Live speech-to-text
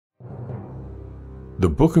The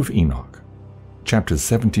Book of Enoch, chapters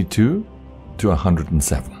 72 to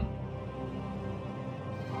 107.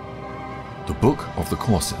 The Book of the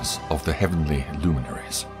Courses of the Heavenly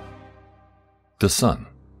Luminaries. The Sun,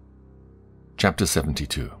 chapter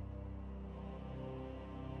 72.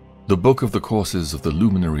 The Book of the Courses of the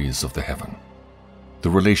Luminaries of the Heaven, the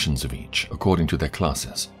relations of each according to their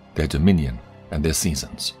classes, their dominion, and their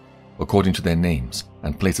seasons, according to their names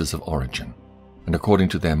and places of origin, and according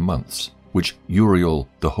to their months, which Uriel,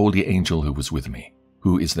 the holy angel who was with me,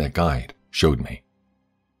 who is their guide, showed me.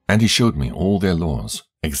 And he showed me all their laws,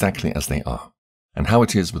 exactly as they are, and how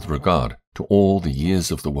it is with regard to all the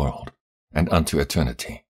years of the world, and unto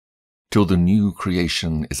eternity, till the new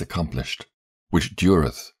creation is accomplished, which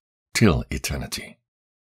dureth till eternity.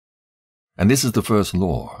 And this is the first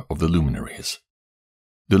law of the luminaries.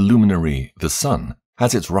 The luminary, the sun,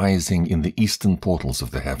 has its rising in the eastern portals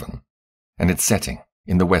of the heaven, and its setting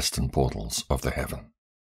in the western portals of the heaven.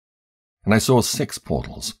 And I saw 6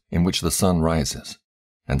 portals in which the sun rises,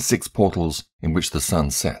 and 6 portals in which the sun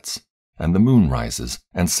sets, and the moon rises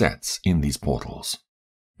and sets in these portals,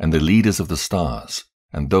 and the leaders of the stars,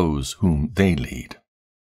 and those whom they lead.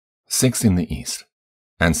 6 in the east,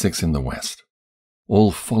 and 6 in the west,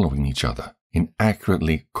 all following each other in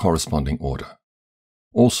accurately corresponding order.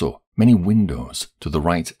 Also many windows to the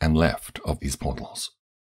right and left of these portals.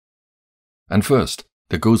 And first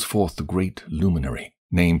there goes forth the great luminary,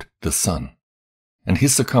 named the sun, and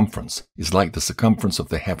his circumference is like the circumference of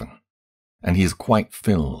the heaven, and he is quite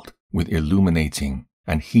filled with illuminating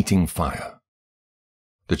and heating fire.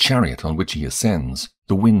 The chariot on which he ascends,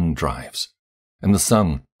 the wind drives, and the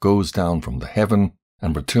sun goes down from the heaven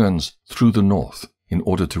and returns through the north in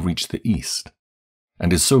order to reach the east,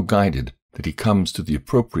 and is so guided that he comes to the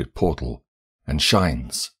appropriate portal and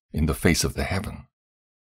shines in the face of the heaven.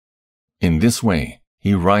 In this way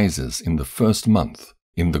he rises in the first month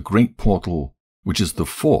in the great portal, which is the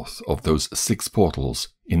 4th of those 6 portals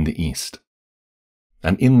in the east.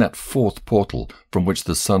 And in that 4th portal from which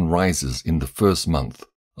the sun rises in the first month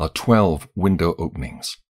are 12 window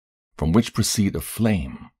openings, from which proceed a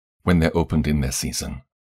flame when they're opened in their season.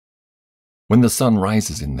 When the sun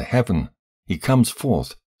rises in the heaven, he comes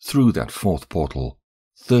forth through that 4th portal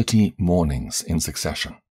 30 mornings in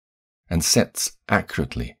succession, and sets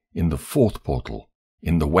accurately in the 4th portal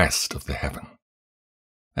in the west of the heaven.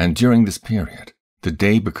 And during this period, the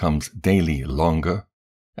day becomes daily longer,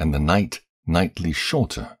 and the night nightly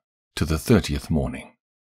shorter to the 30th morning.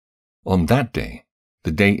 On that day, the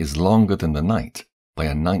day is longer than the night by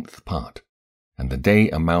a 9th part, and the day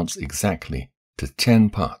amounts exactly to 10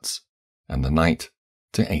 parts, and the night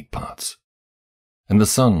to 8 parts. And the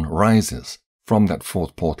sun rises from that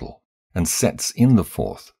 4th portal, and sets in the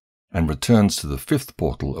 4th, and returns to the 5th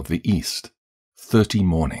portal of the east 30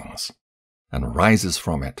 mornings, and rises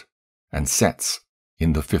from it, and sets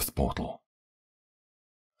in the 5th portal.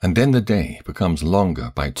 And then the day becomes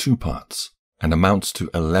longer by 2 parts, and amounts to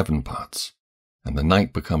 11 parts, and the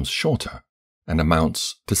night becomes shorter, and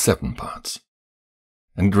amounts to 7 parts.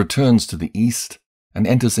 And it returns to the east, and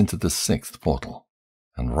enters into the 6th portal,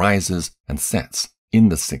 and rises and sets in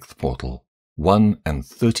the 6th portal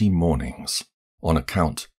 31 mornings, on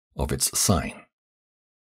account of its sign.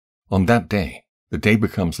 On that day, the day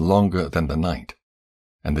becomes longer than the night,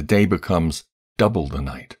 and the day becomes double the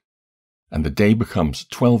night, and the day becomes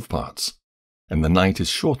 12 parts, and the night is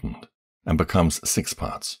shortened and becomes 6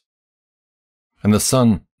 parts. And the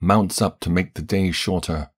sun mounts up to make the day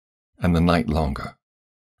shorter and the night longer,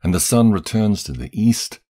 and the sun returns to the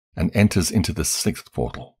east and enters into the 6th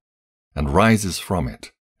portal, and rises from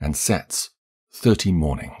it and sets 30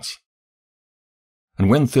 mornings. And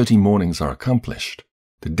when 30 mornings are accomplished,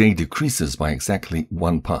 the day decreases by exactly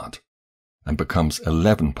 1 part, and becomes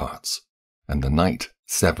 11 parts, and the night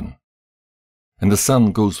 7. And the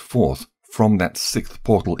sun goes forth from that 6th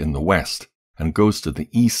portal in the west, and goes to the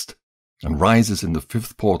east, and rises in the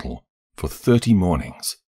 5th portal for 30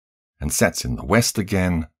 mornings, and sets in the west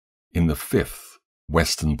again in the 5th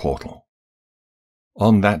western portal.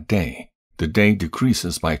 On that day, the day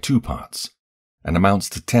decreases by 2 parts, and amounts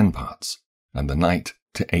to 10 parts, and the night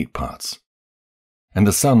to 8 parts. And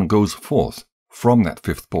the sun goes forth from that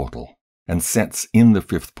 5th portal, and sets in the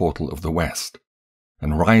 5th portal of the west,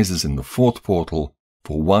 and rises in the 4th portal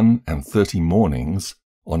for 31 mornings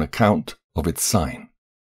on account of its sign,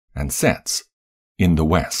 and sets in the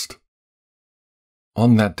west.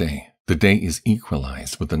 On that day, the day is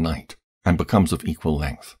equalized with the night, and becomes of equal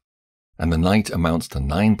length, and the night amounts to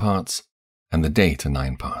 9 parts, and the day to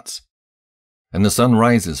 9 parts. And the sun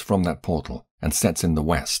rises from that portal, and sets in the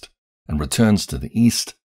west, and returns to the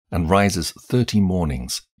east, and rises 30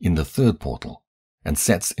 mornings in the 3rd portal, and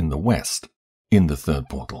sets in the west, in the third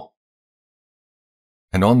portal.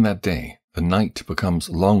 And on that day the night becomes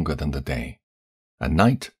longer than the day, and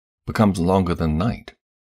night becomes longer than night,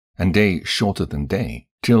 and day shorter than day,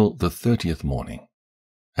 till the 30th morning.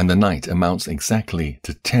 And the night amounts exactly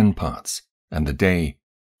to 10 parts, and the day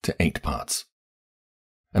to 8 parts.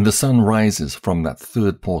 And the sun rises from that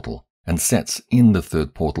third portal, and sets in the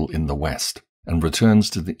third portal in the west, and returns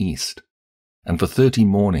to the east, and for 30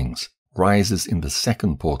 mornings rises in the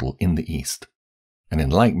second portal in the east, and in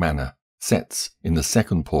like manner sets in the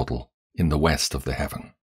second portal in the west of the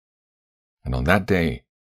heaven. And on that day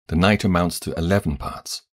the night amounts to 11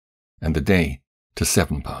 parts, and the day to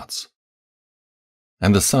 7 parts.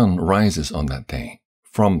 And the sun rises on that day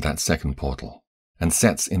from that second portal, and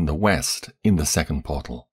sets in the west in the second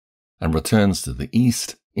portal, and returns to the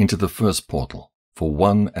east into the first portal for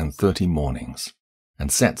 31 mornings,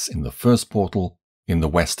 and sets in the first portal in the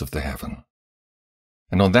west of the heaven.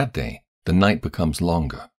 And on that day the night becomes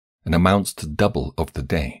longer, and amounts to double of the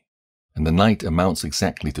day, and the night amounts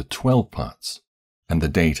exactly to 12 parts, and the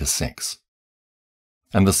day to 6.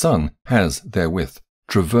 And the sun has therewith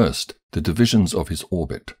traversed the divisions of his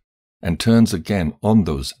orbit, and turns again on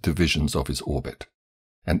those divisions of his orbit,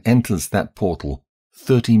 and enters that portal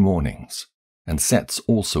 30 mornings, and sets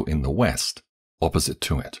also in the west, opposite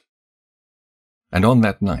to it. And on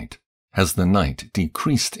that night has the night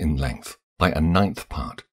decreased in length by a 9th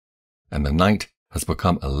part, and the night has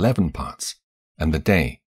become 11 parts, and the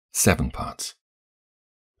day 7 parts.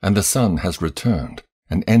 And the sun has returned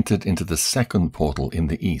and entered into the second portal in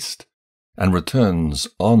the east, and returns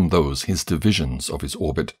on those his divisions of his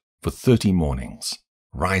orbit for 30 mornings,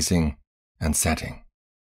 rising and setting.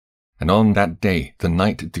 And on that day the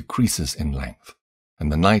night decreases in length,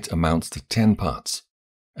 and the night amounts to 10 parts,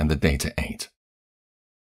 and the day to 8.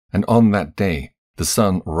 And on that day the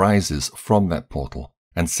sun rises from that portal,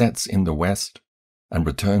 and sets in the west, and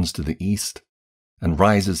returns to the east, and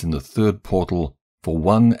rises in the third portal for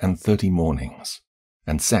 31 mornings,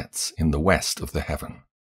 and sets in the west of the heaven.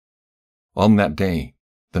 On that day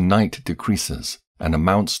the night decreases and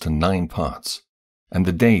amounts to 9 parts, and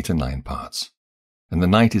the day to 9 parts, and the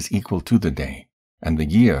night is equal to the day, and the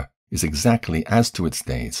year is exactly as to its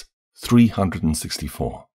days,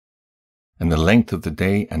 364. And the length of the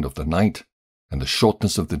day and of the night, and the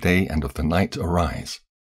shortness of the day and of the night arise.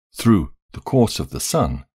 Through the course of the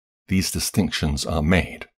sun, these distinctions are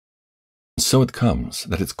made. So it comes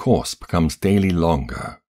that its course becomes daily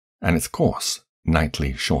longer, and its course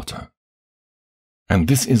nightly shorter. And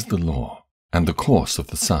this is the law, and the course of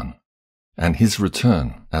the sun, and his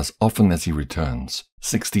return as often as he returns,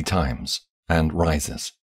 60 times, and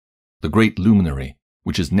rises, the great luminary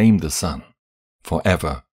which is named the sun, for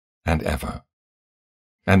ever and ever.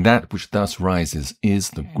 And that which thus rises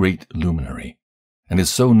is the great luminary, and is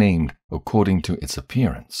so named according to its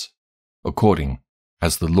appearance, according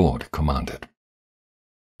as the Lord commanded.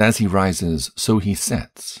 As he rises, so he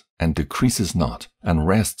sets, and decreases not, and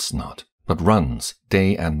rests not, but runs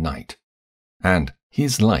day and night. And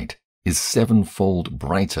his light is 7-fold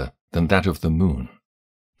brighter than that of the moon,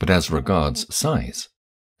 but as regards size,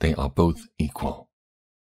 they are both equal.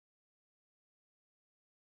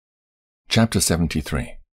 Chapter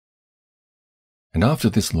 73. And after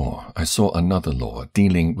this law I saw another law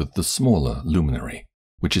dealing with the smaller luminary,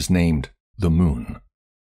 which is named the moon.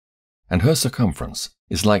 And her circumference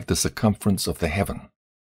is like the circumference of the heaven,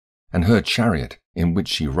 and her chariot in which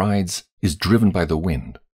she rides is driven by the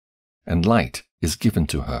wind, and light is given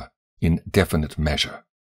to her in definite measure.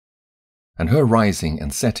 And her rising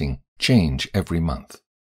and setting change every month,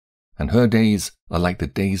 and her days are like the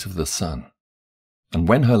days of the sun. And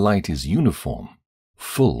when her light is uniform,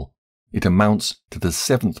 full, it amounts to the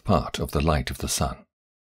 7th part of the light of the sun.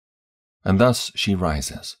 And thus she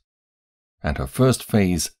rises, and her first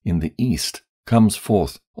phase in the east comes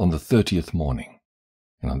forth on the 30th morning,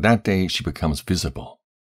 and on that day she becomes visible,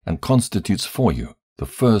 and constitutes for you the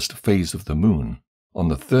first phase of the moon on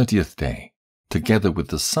the 30th day, together with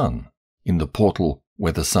the sun in the portal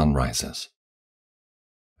where the sun rises.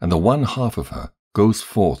 And the 1/2 of her goes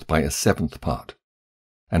forth by a 7th part,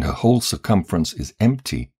 and her whole circumference is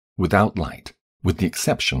empty without light, with the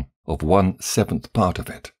exception of 1/7 part of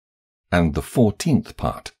it, and the 14th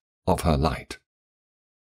part of her light.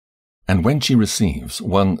 And when she receives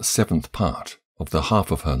 1/7 part of the half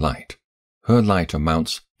of her light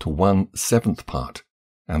amounts to 1/7 part,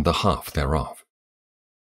 and the half thereof.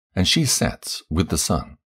 And she sets with the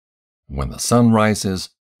sun. When the sun rises,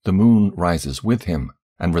 the moon rises with him,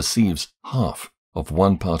 and receives half of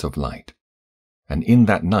 1 part of light. And in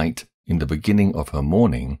that night, in the beginning of her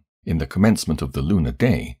morning, in the commencement of the lunar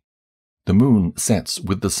day, the moon sets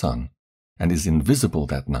with the sun, and is invisible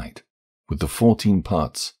that night, with the 14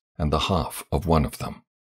 parts and the half of one of them.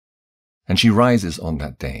 And she rises on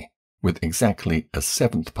that day with exactly a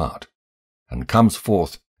 7th part, and comes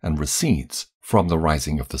forth and recedes from the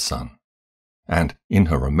rising of the sun. And in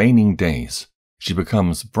her remaining days she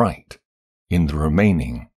becomes bright in the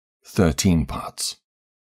remaining 13 parts.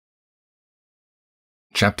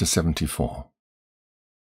 Chapter 74.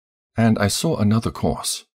 And I saw another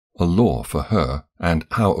course, a law for her, and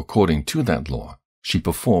how according to that law she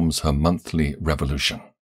performs her monthly revolution.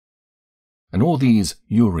 And all these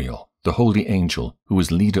Uriel, the holy angel, who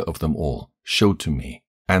is leader of them all, showed to me,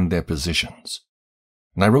 and their positions.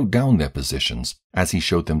 And I wrote down their positions as he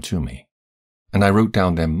showed them to me. And I wrote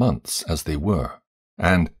down their months as they were,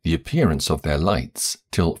 and the appearance of their lights,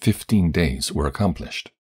 till 15 days were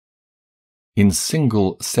accomplished. In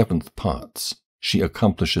single 7th parts she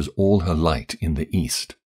accomplishes all her light in the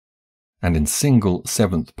east, and in single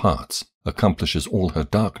 7th parts accomplishes all her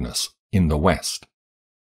darkness in the west.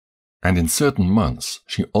 And in certain months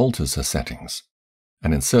she alters her settings,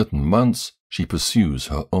 and in certain months she pursues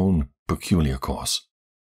her own peculiar course.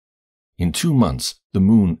 In 2 months the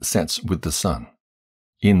moon sets with the sun,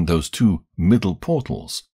 in those 2 middle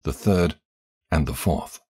portals, the 3rd and the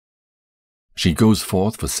 4th. She goes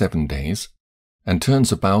forth for 7 days, and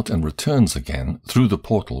turns about and returns again through the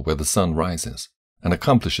portal where the sun rises, and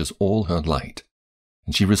accomplishes all her light,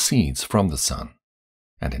 and she recedes from the sun,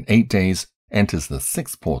 and in 8 days enters the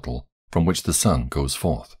 6th portal from which the sun goes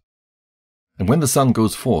forth. And when the sun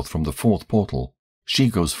goes forth from the 4th portal, she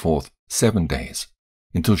goes forth 7 days,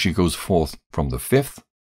 until she goes forth from the 5th,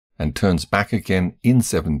 and turns back again in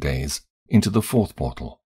 7 days into the 4th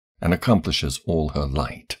portal, and accomplishes all her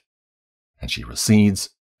light. And she recedes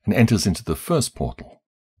and enters into the 1st portal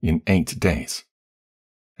in 8 days.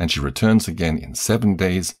 And she returns again in 7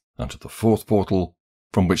 days unto the 4th portal,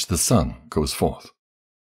 from which the sun goes forth.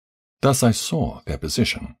 Thus I saw their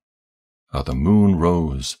position, how the moon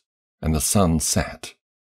rose and the sun set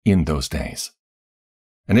in those days.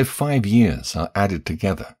 And if 5 years are added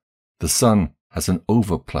together, the sun has an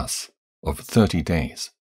overplus of 30 days,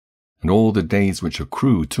 and all the days which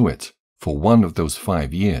accrue to it for one of those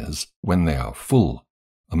 5 years, when they are full,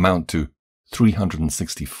 amount to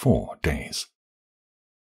 364 days.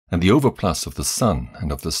 And the overplus of the sun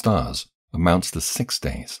and of the stars amounts to 6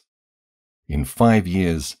 days. In 5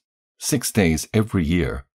 years, 6 days every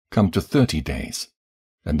year come to 30 days,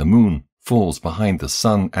 and the moon falls behind the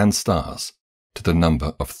sun and stars to the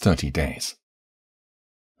number of 30 days.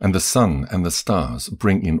 And the sun and the stars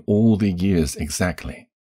bring in all the years exactly,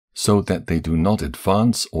 so that they do not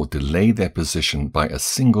advance or delay their position by a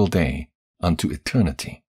single day unto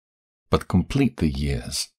eternity, but complete the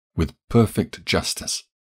years with perfect justice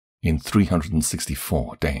in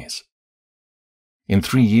 364 days. In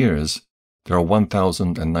 3 years there are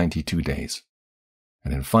 1,092 days,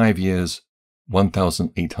 and in 5 years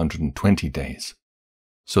 1,820 days,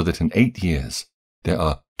 so that in 8 years there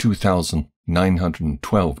are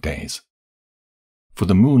 2,912 days. For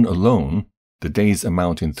the moon alone, the days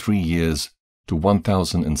amount in 3 years to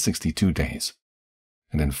 1,062 days,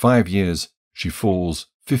 and in 5 years she falls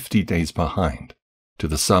 50 days behind, to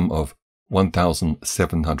the sum of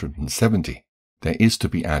 1,770. There is to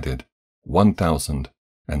be added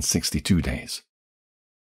 1,062 days.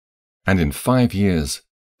 And in 5 years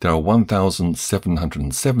there are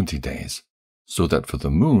 1,770 days, so that for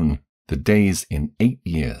the moon the days in 8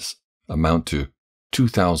 years amount to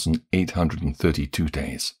 2,832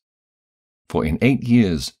 days. For in 8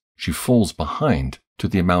 years she falls behind to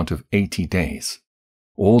the amount of 80 days.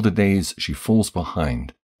 All the days she falls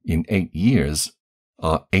behind in 8 years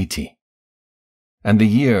are 80. And the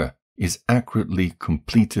year is accurately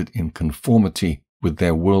completed in conformity with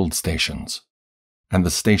their world stations, and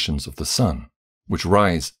the stations of the sun, which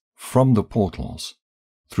rise from the portals,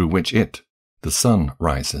 through which it, the sun,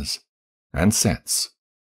 rises and sets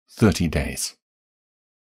 30 days.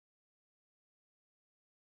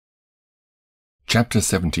 Chapter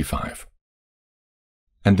 75.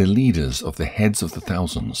 And the leaders of the heads of the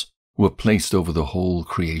thousands, who are placed over the whole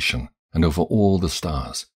creation and over all the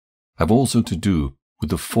stars, have also to do with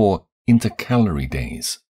the 4 intercalary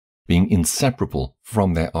days, being inseparable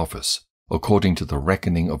from their office, according to the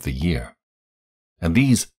reckoning of the year. And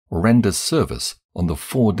these render service on the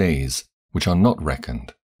 4 days which are not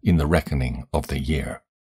reckoned in the reckoning of the year.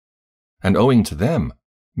 And owing to them,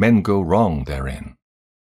 men go wrong therein.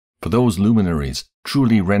 For those luminaries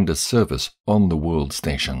truly render service on the world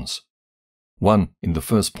stations, one in the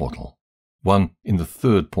 1st portal, one in the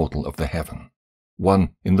 3rd portal of the heaven,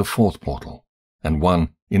 one in the 4th portal, and one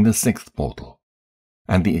in the 6th portal.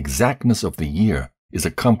 and the exactness of the year is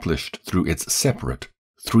accomplished through its separate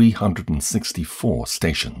 364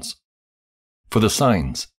 stations. For the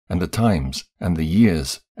signs, and the times, and the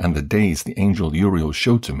years, and the days the angel Uriel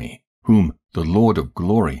showed to me, whom the Lord of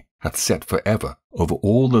glory hath set forever over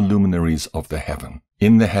all the luminaries of the heaven,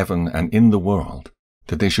 in the heaven and in the world,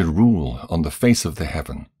 that they should rule on the face of the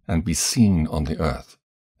heaven, and be seen on the earth,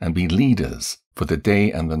 and be leaders for the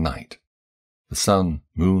day and the night, the sun,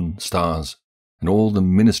 moon, stars, and all the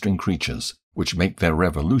ministering creatures which make their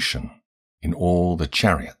revolution in all the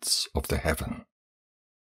chariots of the heaven.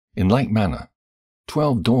 In like manner,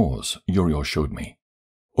 12 doors Uriel showed me,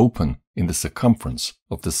 open in the circumference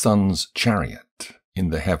of the sun's chariot in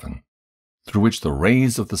the heaven, through which the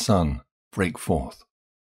rays of the sun break forth,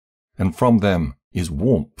 and from them is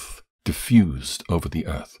warmth diffused over the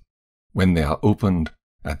earth, when they are opened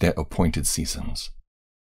at their appointed seasons,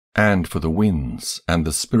 and for the winds and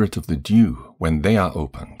the spirit of the dew when they are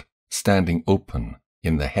opened, standing open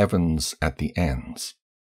in the heavens at the ends.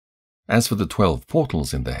 As for the 12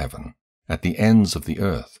 portals in the heaven, at the ends of the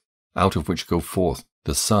earth, out of which go forth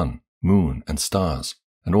the sun, moon, and stars,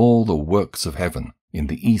 and all the works of heaven in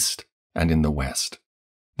the east and in the west,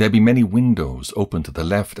 there be many windows open to the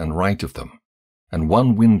left and right of them, and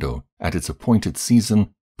one window at its appointed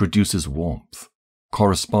season produces warmth,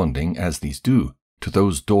 corresponding, as these do, to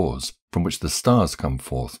those doors from which the stars come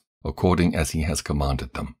forth according as he has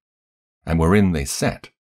commanded them, and wherein they set,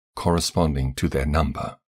 corresponding to their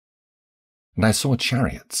number. And I saw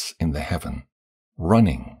chariots in the heaven,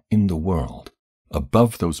 running in the world,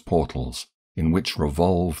 above those portals in which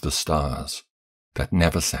revolve the stars, that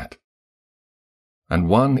never set. And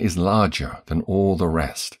one is larger than all the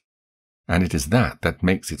rest, and it is that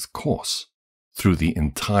makes its course through the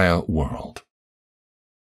entire world.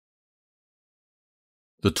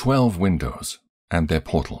 The 12 windows and their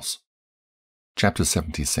portals. Chapter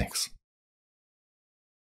 76.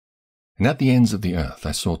 And at the ends of the earth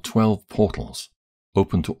I saw 12 portals,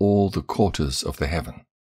 open to all the quarters of the heaven,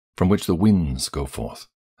 from which the winds go forth,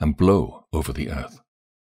 and blow over the earth.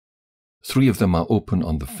 3 of them are open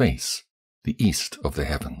on the face, the east of the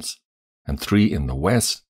heavens, and 3 in the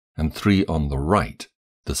west, and 3 on the right,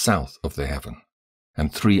 the south of the heaven,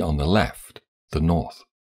 and 3 on the left, the north.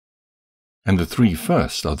 And the 3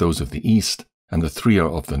 first are those of the east, and the 3 are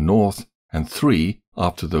of the north, and 3,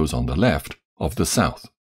 after those on the left, of the south,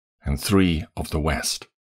 and 3 of the west.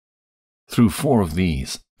 Through 4 of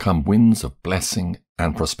these come winds of blessing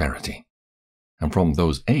and prosperity, and from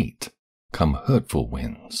those 8 come hurtful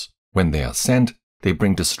winds. When they are sent, they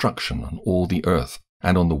bring destruction on all the earth,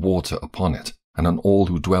 and on the water upon it, and on all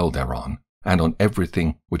who dwell thereon, and on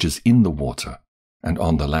everything which is in the water, and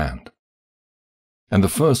on the land. And the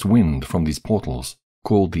first wind from these portals,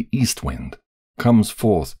 called the east wind, comes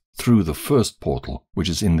forth through the first portal which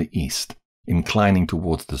is in the east, inclining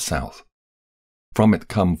towards the south. From it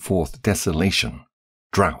come forth desolation,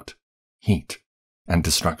 drought, heat, and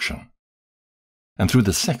destruction. And through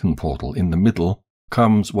the second portal in the middle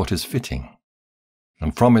comes what is fitting.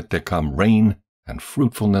 And from it there come rain, and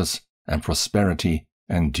fruitfulness, and prosperity,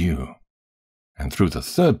 and dew. And through the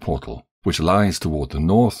third portal, which lies toward the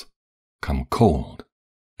north, come cold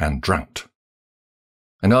and drought.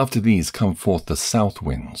 And after these come forth the south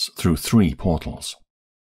winds through 3 portals.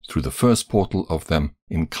 Through the first portal of them,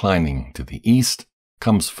 inclining to the east,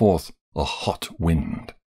 comes forth a hot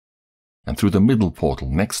wind. And through the middle portal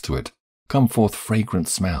next to it come forth fragrant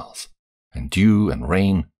smells, and dew and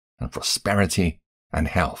rain, and prosperity and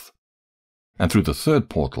health. And through the third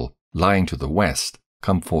portal, lying to the west,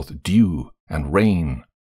 come forth dew and rain,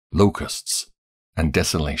 locusts, and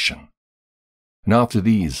desolation. And after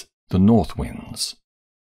these, the north winds.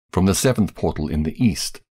 From the 7th portal in the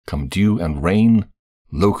east come dew and rain,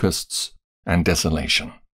 locusts, and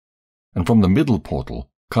desolation. And from the middle portal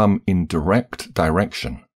come in direct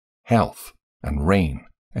direction health, and rain,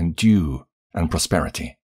 and dew, and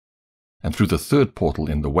prosperity. And through the 3rd portal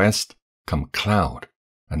in the west come cloud,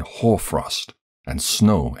 and hoarfrost, and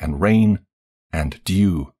snow, and rain, and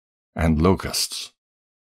dew, and locusts.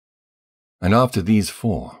 And after these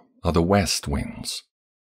 4 are the west winds.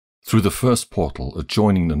 Through the first portal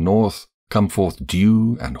adjoining the north come forth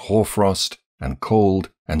dew, and hoarfrost, and cold,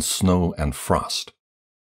 and snow, and frost.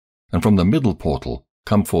 And from the middle portal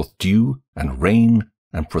come forth dew, and rain,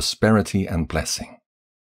 and prosperity, and blessing.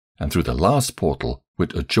 And through the last portal,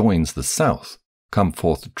 which adjoins the south, come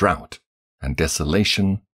forth drought, and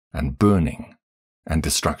desolation, and burning, and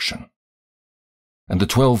destruction. And the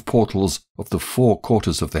 12 portals of the 4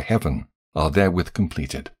 quarters of the heaven are therewith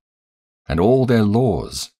completed. And all their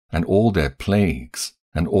laws, and all their plagues,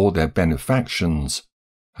 and all their benefactions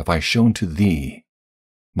have I shown to thee,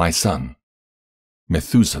 my son,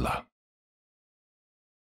 Methuselah.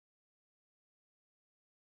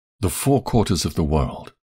 The four quarters of the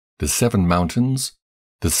world, the 7 mountains,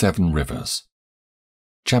 the 7 rivers.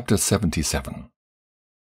 Chapter 77.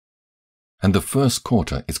 And the first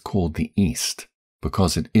quarter is called the east,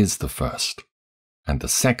 because it is the first, and the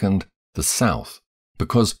second the south,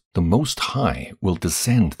 because the Most High will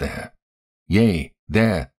descend there. Yea,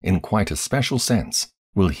 there, in quite a special sense,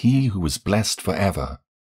 will he who is blessed forever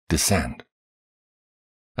descend.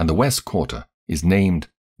 And the west quarter is named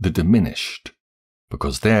the diminished,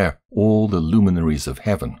 because there all the luminaries of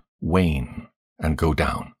heaven wane and go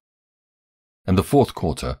down. And the fourth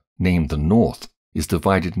quarter, named the north, is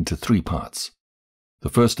divided into 3 parts. The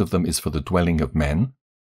first of them is for the dwelling of men,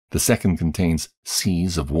 the second contains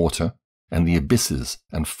seas of water, and the abysses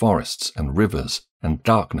and forests and rivers and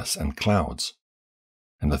darkness and clouds.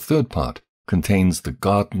 And the third part contains the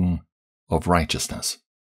garden of righteousness.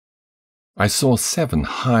 I saw 7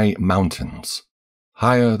 high mountains,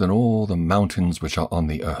 higher than all the mountains which are on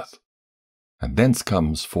the earth. And thence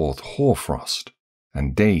comes forth hoarfrost,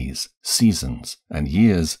 and days, seasons, and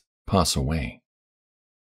years pass away.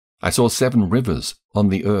 I saw 7 rivers on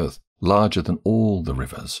the earth, larger than all the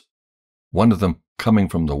rivers. One of them, coming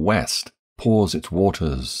from the west, pours its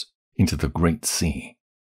waters into the great sea.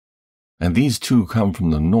 And these 2 come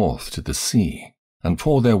from the north to the sea, and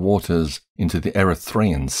pour their waters into the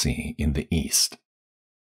Erythraean Sea in the east.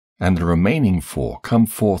 And the remaining 4 come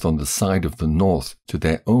forth on the side of the north to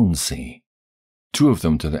their own sea, 2 of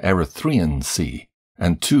them to the Erythraean Sea,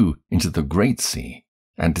 and 2 into the great sea,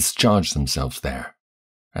 and discharge themselves there.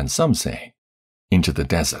 And some say, into the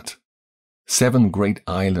desert. 7 great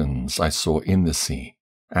islands I saw in the sea,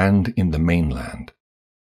 and in the mainland,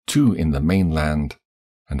 2 in the mainland,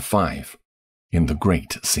 and 5 in the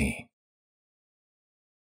great sea.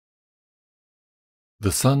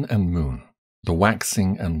 The sun and moon, the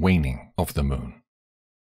waxing and waning of the moon.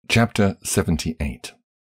 Chapter 78.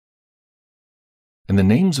 And the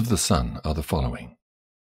names of the sun are the following.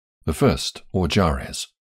 The first, Orjares,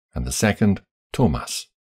 and the second, Thomas.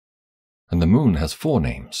 And the moon has 4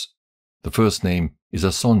 names. The first name is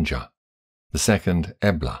Asonja, the second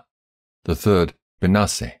Ebla, the third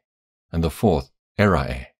Benasse, and the fourth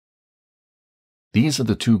Erae. These are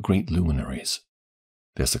the 2 great luminaries.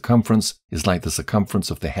 Their circumference is like the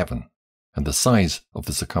circumference of the heaven, and the size of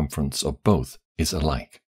the circumference of both is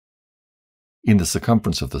alike. In the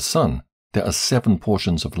circumference of the sun there are 7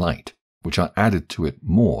 portions of light, which are added to it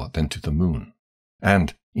more than to the moon,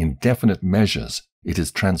 and in definite measures it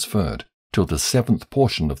is transferred till the 7th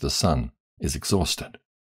portion of the sun is exhausted.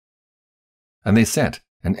 And they set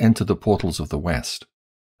and enter the portals of the west,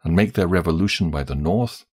 and make their revolution by the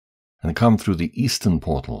north, and come through the eastern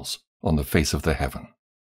portals on the face of the heaven.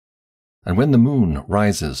 And when the moon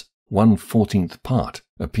rises, 1/14th part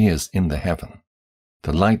appears in the heaven.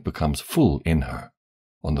 The light becomes full in her.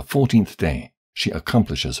 On the 14th day she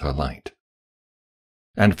accomplishes her light.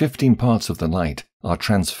 And 15 parts of the light are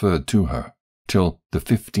transferred to her, till the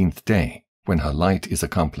 15th day, when her light is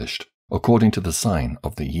accomplished, according to the sign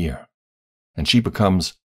of the year. And she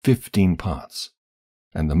becomes 15 parts,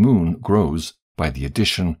 and the moon grows by the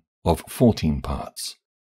addition of 14 parts.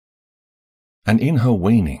 And in her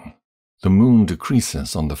waning, the moon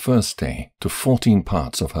decreases on the first day to 14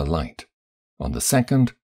 parts of her light, on the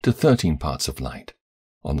second to 13 parts of light,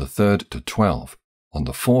 on the third to 12, on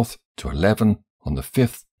the fourth to 11, on the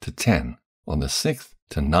 5th to 10, on the 6th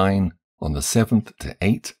to 9, on the 7th to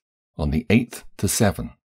 8, on the 8th to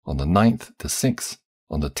 7, on the 9th to 6,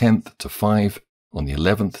 on the 10th to 5, on the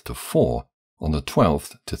 11th to 4, on the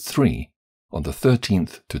 12th to 3, on the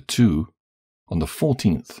 13th to 2, on the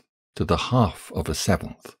 14th to the half of a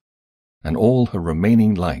 7th, and all her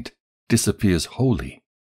remaining light disappears wholly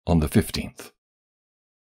on the 15th.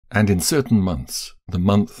 And in certain months the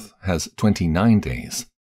month has 29 days,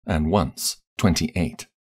 and once 28.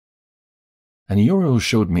 And Uriel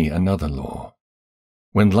showed me another law.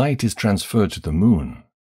 When light is transferred to the moon,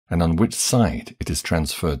 and on which side it is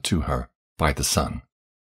transferred to her by the sun.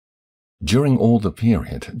 During all the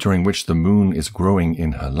period during which the moon is growing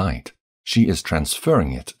in her light, she is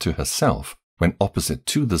transferring it to herself when opposite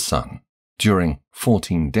to the sun. During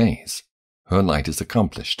 14 days, her light is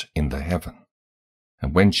accomplished in the heaven.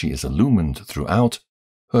 And when she is illumined throughout,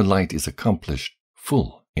 her light is accomplished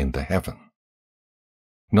full in the heaven.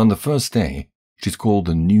 And on the first day, she is called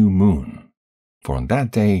the new moon, for on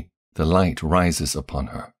that day the light rises upon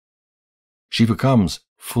her. She becomes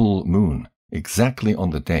full moon exactly on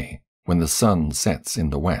the day when the sun sets in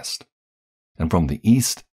the west, and from the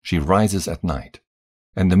east she rises at night,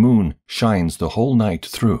 and the moon shines the whole night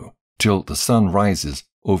through till the sun rises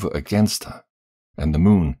over against her, and the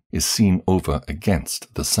moon is seen over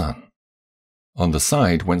against the sun. On the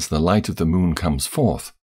side whence the light of the moon comes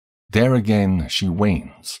forth, there again she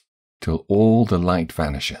wanes, till all the light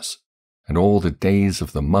vanishes, and all the days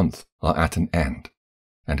of the month are at an end,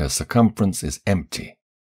 and her circumference is empty,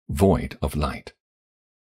 void of light.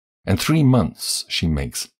 And 3 months she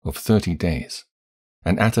makes of 30 days,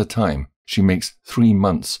 and at a time she makes 3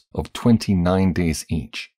 months of 29 days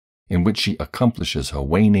each, in which she accomplishes her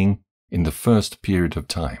waning in the first period of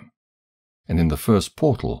time, and in the first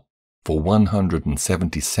portal for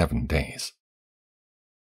 177 days.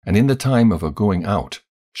 And in the time of her going out,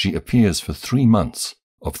 she appears for 3 months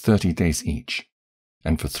of 30 days each,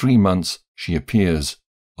 and for 3 months she appears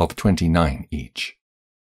of 29 each.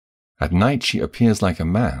 At night she appears like a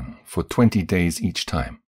man for 20 days each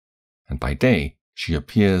time, and by day she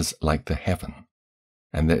appears like the heaven,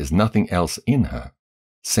 and there is nothing else in her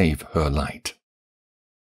save her light.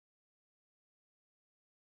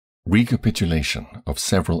 Recapitulation of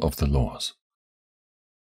several of the laws.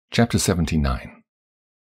 Chapter 79.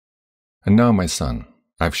 And now, my son,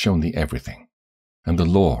 I have shown thee everything, and the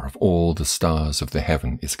law of all the stars of the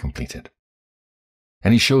heaven is completed.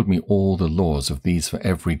 And he showed me all the laws of these for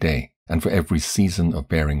every day, and for every season of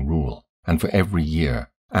bearing rule, and for every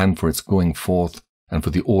year, and for its going forth, and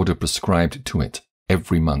for the order prescribed to it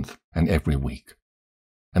every month and every week,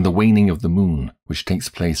 and the waning of the moon which takes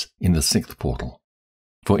place in the 6th portal.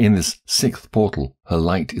 For in this 6th portal her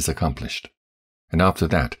light is accomplished, and after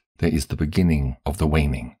that there is the beginning of the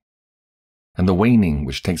waning. And the waning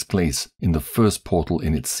which takes place in the 1st portal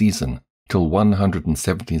in its season till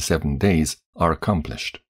 177 days are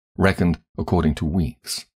accomplished, reckoned according to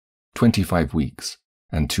weeks, 25 weeks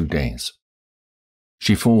and 2 days.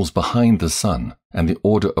 She falls behind the sun and the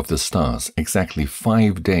order of the stars exactly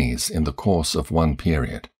 5 days in the course of one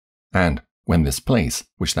period, and when this place,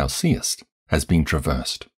 which thou seest, has been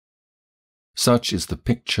traversed. Such is the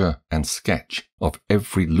picture and sketch of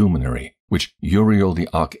every luminary which Uriel the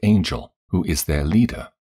archangel, who is their leader,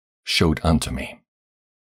 showed unto me.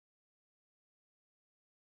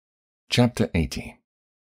 Chapter 80.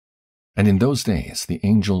 And in those days the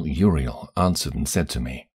angel Uriel answered and said to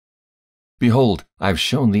me, Behold, I have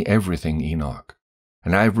shown thee everything, Enoch,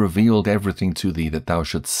 and I have revealed everything to thee that thou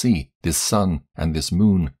shouldst see this sun and this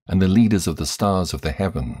moon and the leaders of the stars of the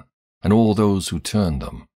heaven, and all those who turn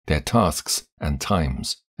them, their tasks and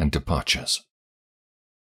times and departures.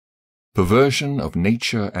 Perversion of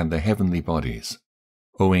nature and the heavenly bodies,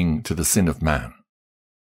 owing to the sin of man.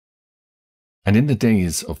 And in the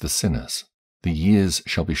days of the sinners the years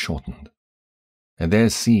shall be shortened, and their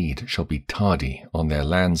seed shall be tardy on their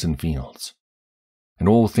lands and fields, and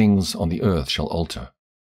all things on the earth shall alter,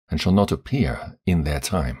 and shall not appear in their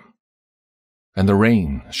time. And the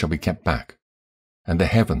rain shall be kept back, and the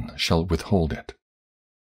heaven shall withhold it.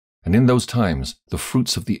 And in those times the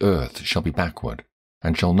fruits of the earth shall be backward,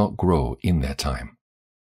 and shall not grow in their time.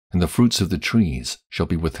 And the fruits of the trees shall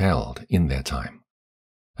be withheld in their time.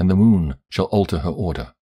 And the moon shall alter her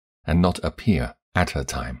order, and not appear at her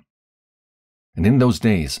time. And in those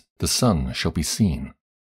days the sun shall be seen,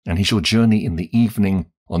 and he shall journey in the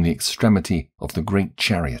evening on the extremity of the great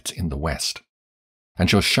chariot in the west, and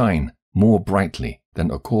shall shine more brightly than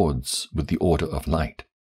accords with the order of light.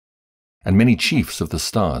 And many chiefs of the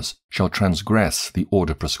stars shall transgress the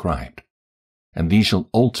order prescribed, and these shall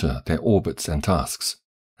alter their orbits and tasks,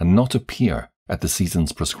 and not appear at the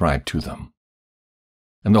seasons prescribed to them.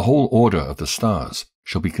 And the whole order of the stars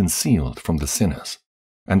shall be concealed from the sinners,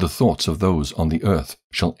 and the thoughts of those on the earth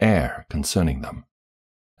shall err concerning them,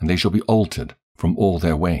 and they shall be altered from all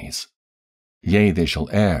their ways. Yea, they shall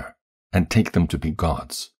err, and take them to be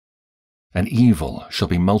gods. And evil shall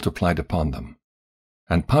be multiplied upon them,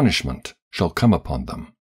 and punishment shall come upon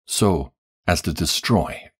them, so as to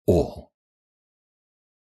destroy all.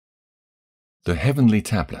 The Heavenly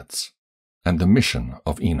Tablets, and the Mission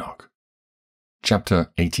of Enoch.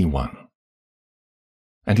 Chapter 81.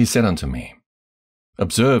 And he said unto me,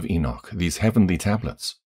 Observe, Enoch, these heavenly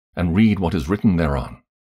tablets, and read what is written thereon,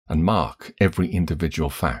 and mark every individual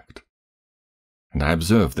fact. And I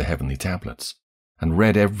observed the heavenly tablets, and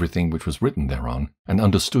read everything which was written thereon, and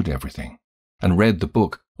understood everything, and read the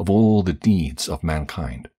book of all the deeds of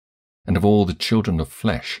mankind, and of all the children of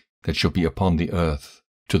flesh that shall be upon the earth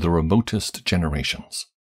to the remotest generations.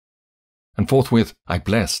 And forthwith I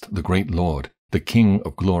blessed the great Lord, the King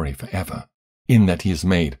of glory for ever, in that he has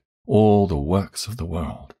made all the works of the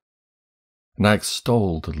world. And I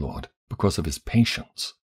extolled the Lord because of his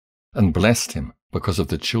patience, and blessed him because of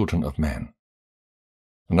the children of men.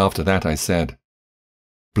 And after that I said,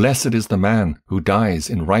 Blessed is the man who dies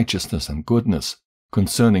in righteousness and goodness,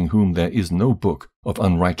 concerning whom there is no book of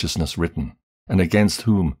unrighteousness written, and against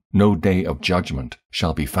whom no day of judgment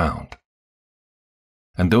shall be found.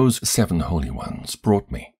 And those 7 holy ones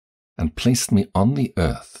brought me, and placed me on the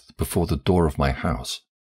earth before the door of my house,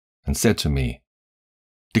 and said to me,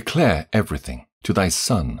 Declare everything to thy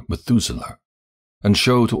son Methuselah, and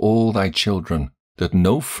show to all thy children that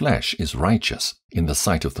no flesh is righteous in the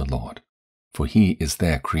sight of the Lord, for he is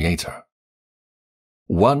their Creator.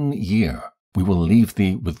 1 year we will leave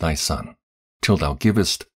thee with thy son, till thou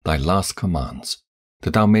givest thy last commands,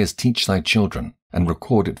 that thou mayest teach thy children, and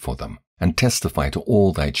record it for them, and testify to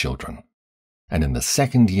all thy children. And in the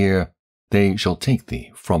 2nd year they shall take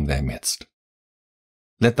thee from their midst.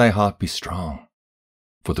 Let thy heart be strong,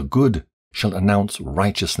 for the good shall announce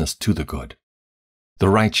righteousness to the good. The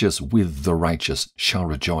righteous with the righteous shall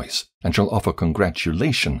rejoice, and shall offer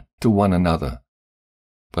congratulation to one another.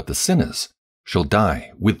 But the sinners shall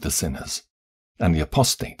die with the sinners, and the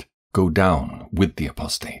apostate go down with the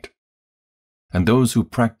apostate. And those who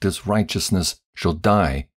practice righteousness shall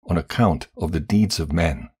die on account of the deeds of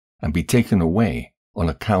men, and be taken away on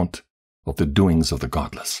account of the doings of the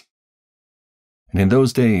godless. And in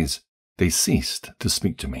those days they ceased to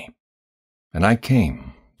speak to me, and I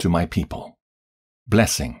came to my people,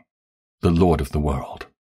 blessing the Lord of the world.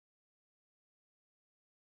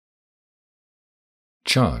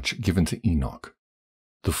 Charge given to Enoch,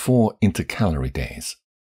 the 4 intercalary days,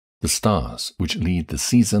 the stars which lead the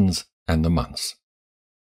seasons and the months.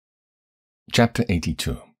 Chapter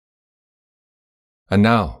 82. And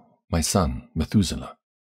now, my son Methuselah,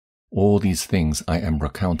 all these things I am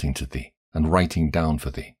recounting to thee, and writing down for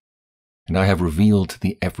thee. And I have revealed to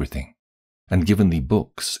thee everything, and given thee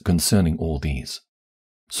books concerning all these.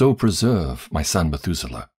 So preserve, my son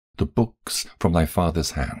Methuselah, the books from thy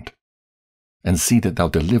father's hand, and see that thou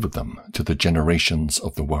deliver them to the generations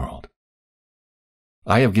of the world.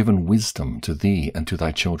 I have given wisdom to thee and to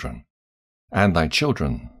thy children, and thy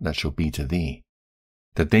children that shall be to thee,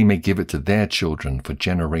 that they may give it to their children for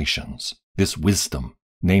generations, this wisdom,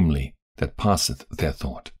 namely, that passeth their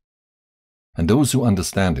thought. And those who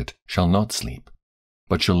understand it shall not sleep,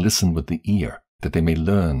 but shall listen with the ear, that they may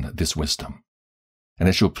learn this wisdom. And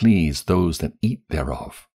it shall please those that eat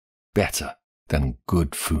thereof better than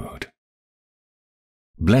good food.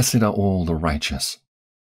 Blessed are all the righteous.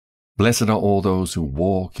 Blessed are all those who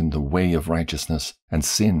walk in the way of righteousness, and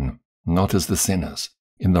sin, not as the sinners,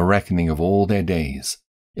 in the reckoning of all their days,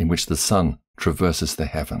 in which the sun traverses the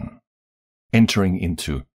heaven, entering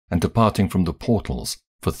into and departing from the portals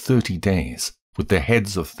for 30 days, with the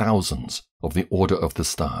heads of thousands of the order of the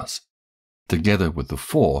stars, together with the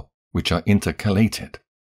 4 which are intercalated,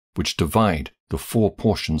 which divide the 4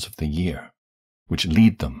 portions of the year, which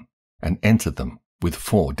lead them and enter them with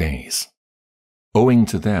 4 days. Owing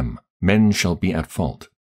to them men shall be at fault,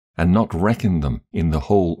 and not reckon them in the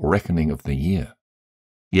whole reckoning of the year.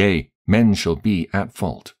 Yea, men shall be at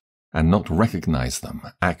fault, and not recognize them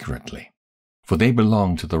accurately, for they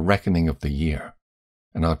belong to the reckoning of the year,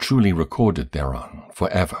 and are truly recorded thereon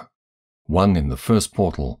forever, 1 in the 1st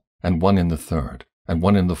portal, and 1 in the 3rd, and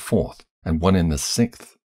 1 in the 4th, and 1 in the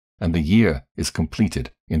 6th, and the year is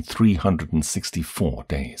completed in 364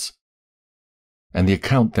 days. And the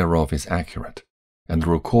account thereof is accurate, and the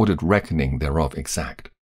recorded reckoning thereof exact.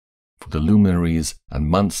 For the luminaries and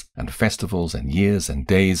months and festivals and years and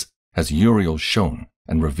days has Uriel shown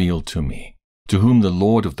and revealed to me, to whom the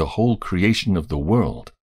Lord of the whole creation of the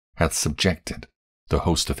world hath subjected the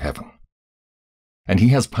host of heaven. And he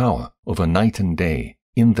has power over night and day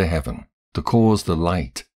in the heaven, to cause the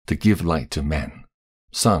light to give light to men,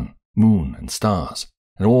 sun, moon, and stars,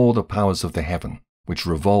 and all the powers of the heaven, which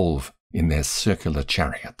revolve in their circular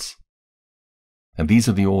chariots. And these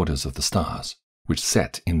are the orders of the stars, which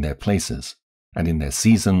set in their places, and in their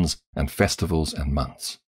seasons and festivals and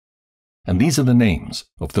months. And these are the names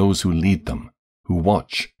of those who lead them, who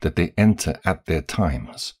watch that they enter at their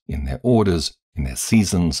times, in their orders, in their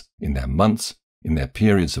seasons, in their months, in their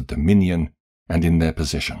periods of dominion, and in their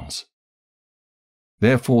positions.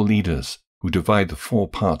 Therefore leaders, who divide the 4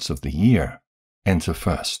 parts of the year, enter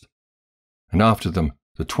first, and after them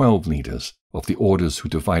the 12 leaders of the orders who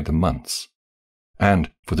divide the months.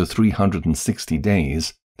 And for the 360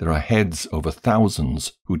 days there are heads over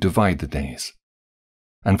thousands who divide the days.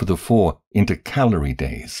 And for the 4 intercalary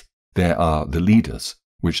days there are the leaders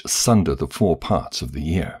which sunder the 4 parts of the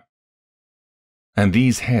year. And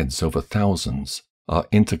these heads over thousands are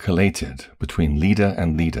intercalated between leader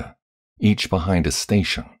and leader, each behind a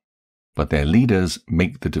station, but their leaders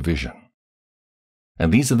make the division.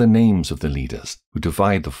 And these are the names of the leaders who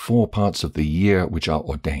divide the 4 parts of the year which are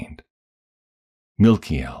ordained: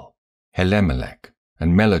 Milkiel, Helemelech,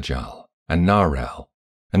 and Melajal, and Narel,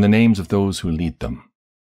 and the names of those who lead them,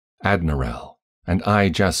 Adnarel, and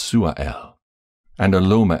Ijasuael, and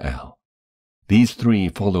Alomael. These three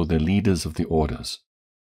follow the leaders of the orders.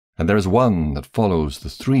 And there is one that follows the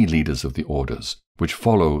three leaders of the orders, which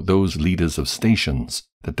follow those leaders of stations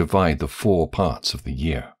that divide the 4 parts of the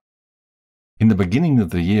year. In the beginning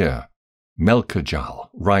of the year, Melchijal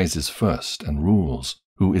rises first and rules,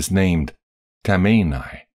 who is named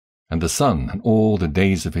Tamanai, and the sun and all the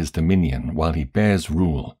days of his dominion while he bears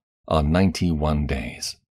rule are 91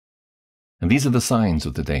 days. And these are the signs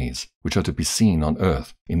of the days which are to be seen on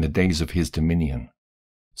earth in the days of his dominion: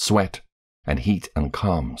 sweat, and heat, and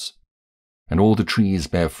calms. And all the trees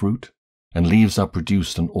bear fruit, and leaves are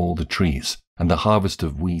produced on all the trees, and the harvest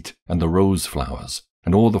of wheat, and the rose flowers,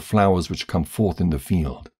 and all the flowers which come forth in the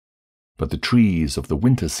field. But the trees of the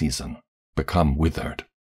winter season become withered.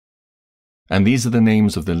 And these are the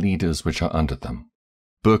names of the leaders which are under them: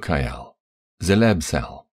 Burkael,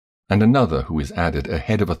 Zelebsel, and another who is added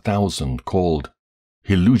ahead of 1,000 called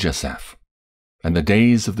Hilujasaph. And the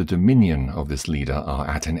days of the dominion of this leader are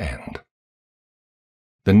at an end.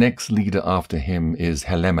 The next leader after him is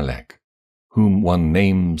Helemelech, whom one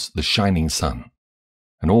names the shining sun,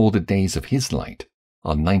 and all the days of his light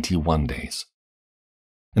are 91 days.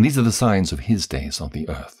 And these are the signs of his days on the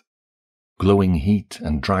earth: glowing heat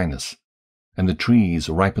and dryness, and the trees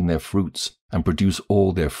ripen their fruits and produce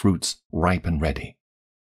all their fruits ripe and ready.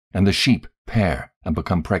 And the sheep pair and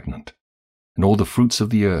become pregnant, and all the fruits of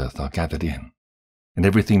the earth are gathered in, and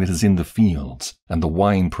everything that is in the fields and the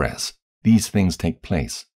winepress. These things take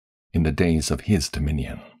place in the days of his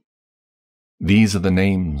dominion. These are the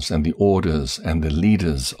names and the orders and the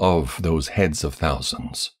leaders of those heads of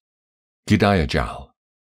thousands: Gidiajal,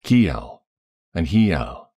 Kiel, and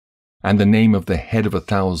Hiel, and the name of the head of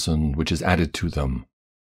 1,000 which is added to them,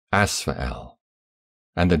 Asphael,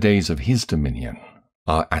 and the days of his dominion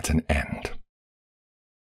are at an end.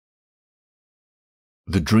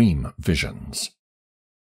 The Dream Visions.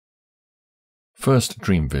 First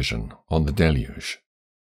Dream Vision on the Deluge.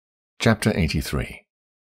 Chapter 83.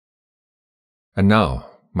 And now,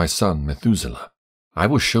 my son Methuselah, I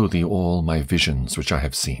will show thee all my visions which I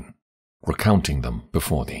have seen, recounting them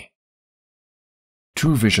before thee.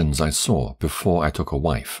 2 visions I saw before I took a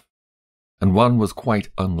wife, and one was quite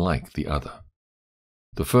unlike the other.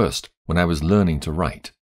 The first when I was learning to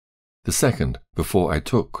write, the second before I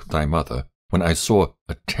took thy mother, when I saw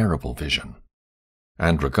a terrible vision,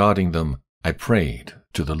 and regarding them I prayed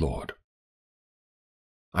to the Lord.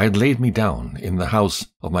 I had laid me down in the house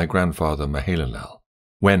of my grandfather Mahalalel,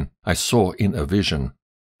 when I saw in a vision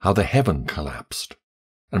how the heaven collapsed,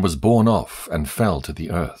 and was borne off and fell to the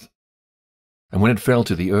earth. And when it fell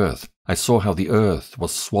to the earth, I saw how the earth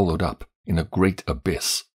was swallowed up in a great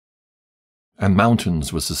abyss. And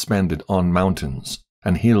mountains were suspended on mountains,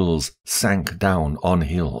 and hills sank down on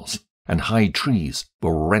hills, and high trees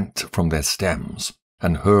were rent from their stems,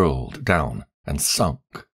 and hurled down and sunk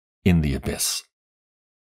in the abyss.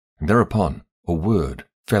 And thereupon a word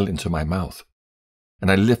fell into my mouth, and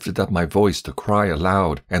I lifted up my voice to cry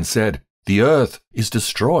aloud, and said, The earth is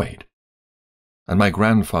destroyed. And my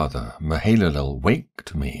grandfather Mahalalel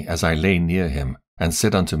waked me as I lay near him, and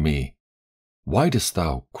said unto me, Why dost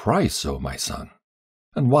thou cry so, my son?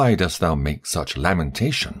 And why dost thou make such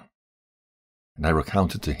lamentation? And I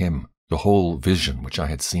recounted to him the whole vision which I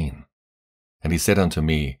had seen. And he said unto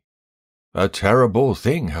me, A terrible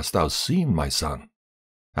thing hast thou seen, my son,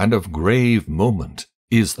 and of grave moment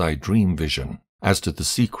is thy dream vision as to the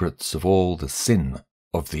secrets of all the sin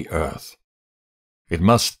of the earth. It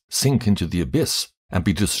must sink into the abyss and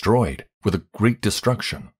be destroyed with a great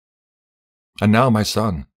destruction. And now, my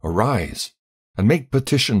son, arise, and make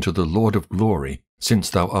petition to the Lord of glory, since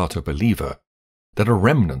thou art a believer, that a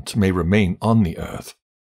remnant may remain on the earth,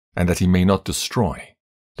 and that he may not destroy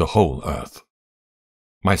the whole earth.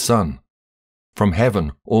 My son, from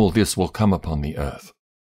heaven all this will come upon the earth,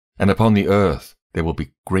 and upon the earth there will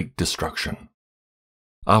be great destruction.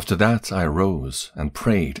 After that I arose and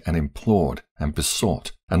prayed and implored and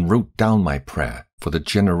besought and wrote down my prayer for the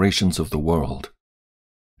generations of the world.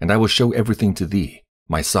 And I will show everything to thee,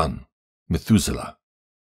 my son, Methuselah.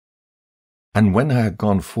 And when I had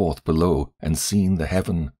gone forth below and seen the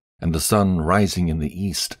heaven, and the sun rising in the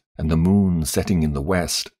east, and the moon setting in the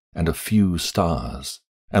west, and a few stars,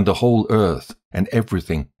 and the whole earth, and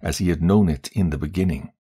everything as he had known it in the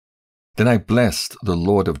beginning, then I blessed the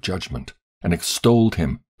Lord of judgment, and extolled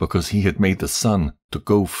him, because he had made the sun to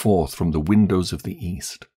go forth from the windows of the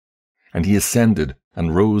east. And he ascended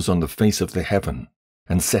and rose on the face of the heaven,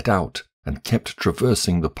 and set out and kept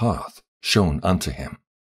traversing the path shown unto him.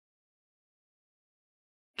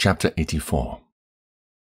 Chapter 84.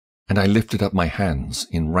 And I lifted up my hands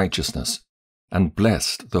in righteousness, and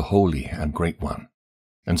blessed the Holy and Great One,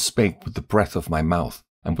 and spake with the breath of my mouth,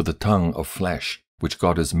 and with the tongue of flesh, which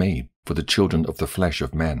God has made for the children of the flesh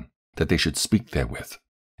of men, that they should speak therewith.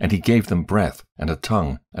 And he gave them breath, and a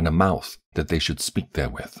tongue, and a mouth, that they should speak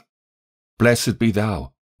therewith. Blessed be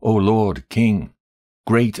thou, O Lord, King,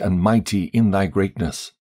 great and mighty in thy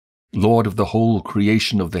greatness, Lord of the whole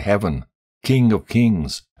creation of the heaven, King of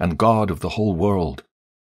kings, and God of the whole world.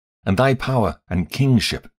 And thy power and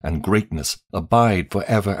kingship and greatness abide for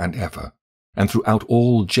ever and ever, and throughout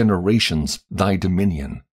all generations thy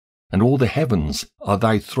dominion. And all the heavens are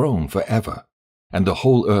thy throne for ever, and the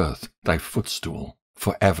whole earth thy footstool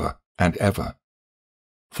for ever and ever.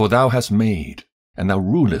 For thou hast made, and thou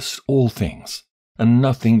rulest all things, and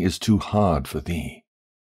nothing is too hard for thee.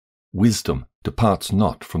 Wisdom departs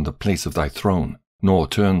not from the place of thy throne, nor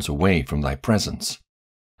turns away from thy presence.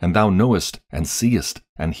 And thou knowest and seest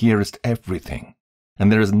and hearest everything,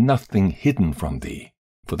 and there is nothing hidden from thee,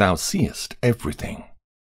 for thou seest everything.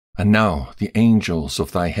 And now the angels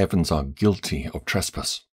of thy heavens are guilty of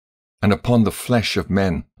trespass, and upon the flesh of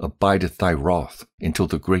men abideth thy wrath until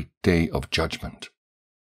the great day of judgment.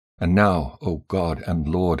 And now, O God and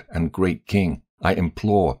Lord and great King, I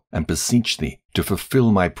implore and beseech thee to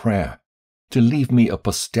fulfill my prayer, to leave me a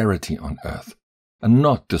posterity on earth, and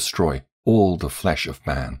not destroy all the flesh of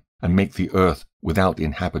man, and make the earth without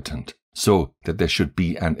inhabitant, so that there should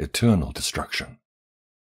be an eternal destruction.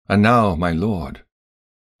 And now, my Lord,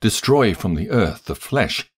 destroy from the earth the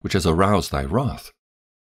flesh which has aroused thy wrath,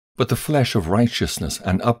 but the flesh of righteousness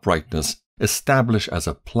and uprightness establish as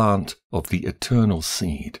a plant of the eternal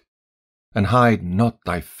seed, and hide not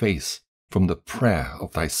thy face from the prayer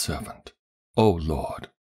of thy servant, O Lord.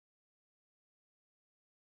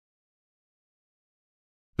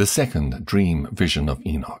 The second dream vision of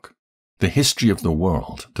Enoch, the history of the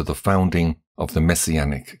world to the founding of the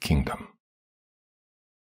Messianic kingdom.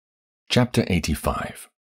 Chapter 85.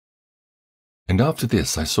 And after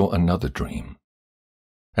this I saw another dream,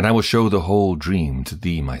 and I will show the whole dream to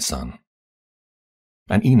thee, my son.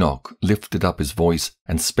 And Enoch lifted up his voice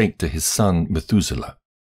and spake to his son Methuselah.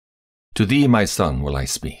 To thee, my son, will I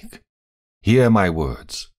speak. Hear my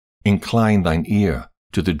words. Incline thine ear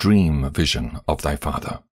to the dream vision of thy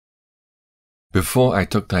father. Before I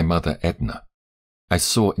took thy mother Edna, I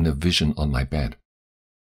saw in a vision on my bed,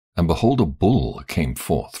 and behold, a bull came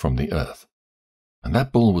forth from the earth, and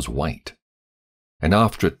that bull was white, and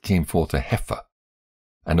after it came forth a heifer,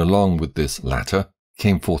 and along with this latter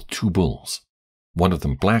came forth two bulls, one of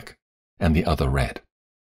them black and the other red.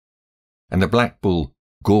 And the black bull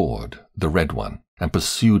gored the red one, and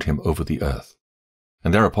pursued him over the earth,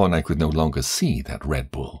 and thereupon I could no longer see that red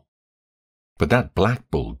bull. But that black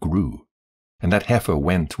bull grew, and that heifer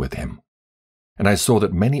went with him. And I saw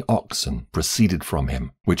that many oxen proceeded from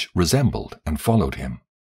him, which resembled and followed him.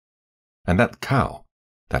 And that cow,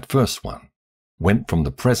 that first one, went from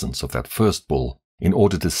the presence of that first bull in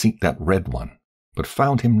order to seek that red one, but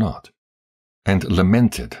found him not, and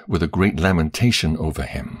lamented with a great lamentation over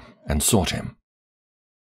him, and sought him.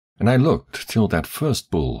 And I looked till that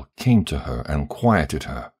first bull came to her and quieted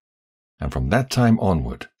her, and from that time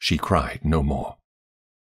onward she cried no more.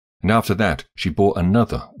 And after that she bore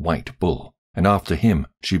another white bull, and after him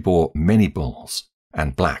she bore many bulls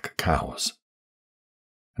and black cows.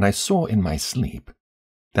 And I saw in my sleep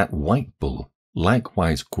that white bull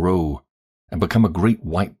likewise grow and become a great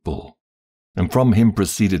white bull, and from him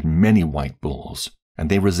proceeded many white bulls,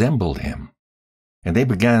 and they resembled him. And they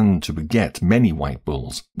began to beget many white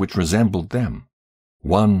bulls, which resembled them,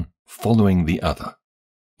 one following the other,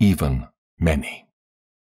 even many.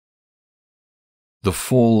 The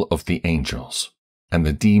fall of the angels and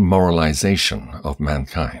the demoralization of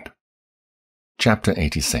mankind. Chapter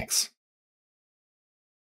 86.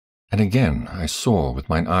 And again I saw with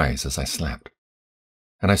mine eyes as I slept,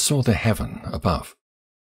 and I saw the heaven above,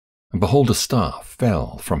 and behold, a star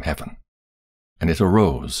fell from heaven, and it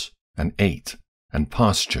arose and ate and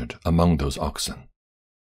pastured among those oxen.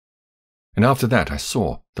 And after that I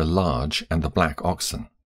saw the large and the black oxen,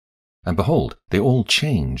 and behold, they all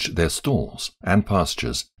changed their stalls and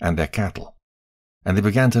pastures and their cattle, and they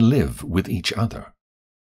began to live with each other.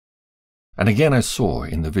 And again I saw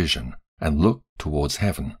in the vision, and looked towards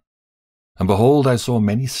heaven, and behold, I saw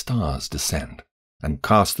many stars descend, and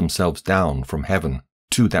cast themselves down from heaven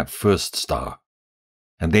to that first star,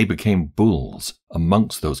 and they became bulls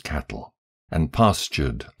amongst those cattle, and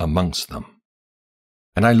pastured amongst them.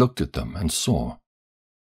 And I looked at them and saw,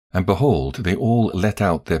 and behold, they all let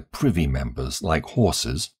out their privy members like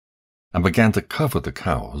horses, and began to cover the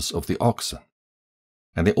cows of the oxen.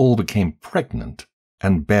 and they all became pregnant,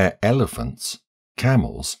 and bare elephants,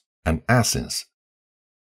 camels, and asses.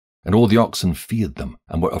 And all the oxen feared them,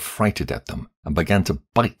 and were affrighted at them, and began to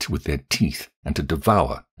bite with their teeth, and to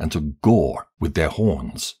devour, and to gore with their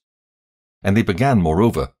horns. And they began,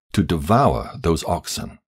 moreover, to devour those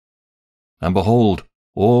oxen. And behold,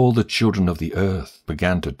 all the children of the earth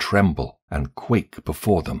began to tremble and quake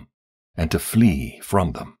before them, and to flee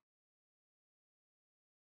from them.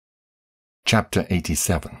 Chapter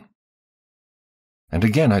 87. And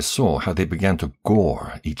again I saw how they began to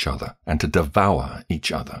gore each other, and to devour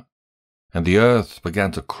each other. And the earth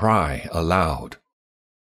began to cry aloud.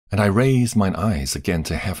 And I raised mine eyes again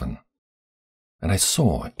to heaven, and I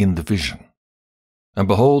saw in the vision. And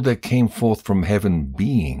behold, there came forth from heaven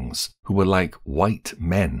beings who were like white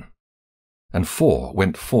men. And 4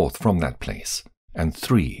 went forth from that place, and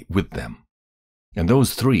 3 with them. And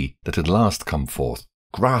those 3 that had last come forth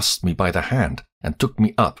grasped me by the hand, and took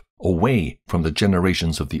me up away from the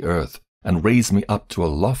generations of the earth, and raised me up to a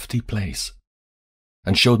lofty place,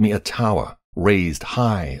 and showed me a tower raised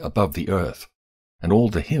high above the earth, and all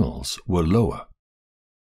the hills were lower.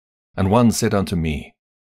 And one said unto me,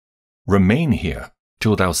 Remain here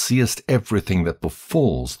till thou seest everything that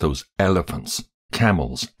befalls those elephants,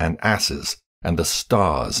 camels, and asses, and the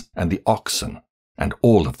stars, and the oxen, and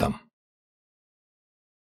all of them.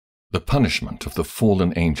 The punishment of the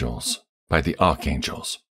fallen angels by the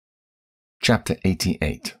archangels. Chapter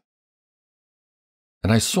 88.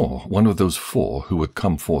 And I saw one of those 4 who had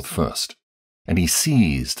come forth first, and he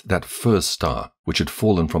seized that first star which had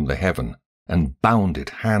fallen from the heaven, and bound it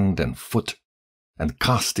hand and foot, and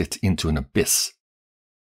cast it into an abyss.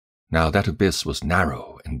 Now that abyss was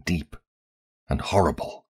narrow and deep, and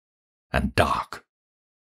horrible, and dark.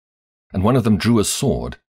 And one of them drew a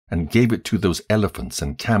sword, and gave it to those elephants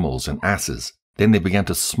and camels and asses. Then they began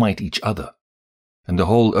to smite each other, and the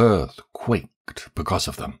whole earth quaked because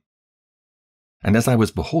of them. And as I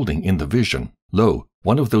was beholding in the vision, lo,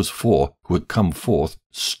 one of those 4 who had come forth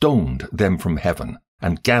stoned them from heaven,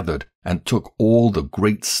 and gathered and took all the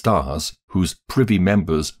great stars, whose privy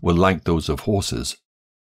members were like those of horses,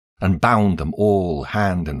 and bound them all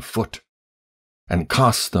hand and foot, and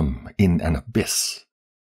cast them in an abyss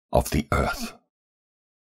of the earth.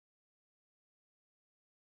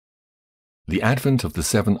 The Advent of the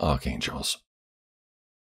 7 Archangels.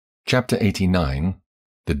 Chapter 89.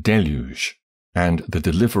 The Deluge, and the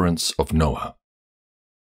Deliverance of Noah.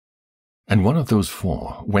 And one of those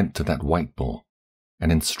 4 went to that white bull,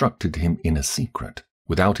 and instructed him in a secret,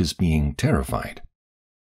 without his being terrified.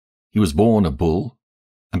 He was born a bull,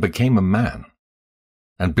 and became a man,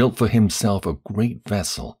 and built for himself a great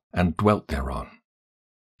vessel, and dwelt thereon.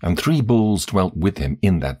 And 3 bulls dwelt with him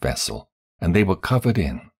in that vessel, and they were covered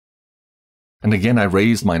in. And again I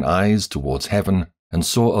raised mine eyes towards heaven, and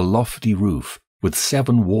saw a lofty roof, with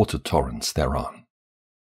 7 water torrents thereon.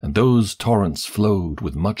 And those torrents flowed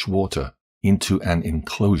with much water into an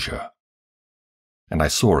enclosure. And I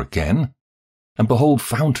saw again, and behold,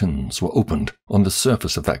 fountains were opened on the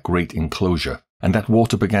surface of that great enclosure, and that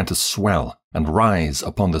water began to swell and rise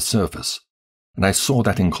upon the surface. And I saw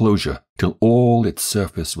that enclosure till all its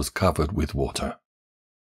surface was covered with water.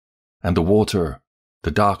 And the water,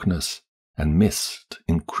 the darkness, and mist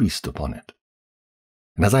increased upon it.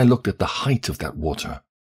 And as I looked at the height of that water,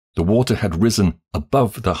 the water had risen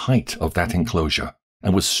above the height of that enclosure,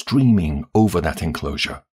 and was streaming over that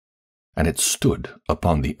enclosure, and it stood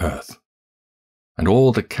upon the earth. And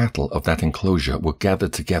all the cattle of that enclosure were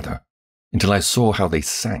gathered together, until I saw how they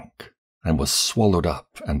sank, and were swallowed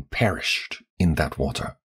up and perished in that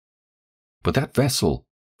water. But that vessel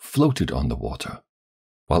floated on the water,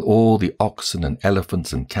 while all the oxen and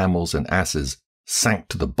elephants and camels and asses sank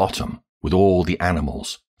to the bottom with all the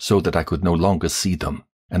animals, so that I could no longer see them,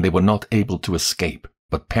 and they were not able to escape,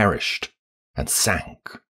 but perished, and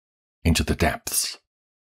sank into the depths.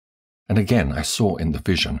 And again I saw in the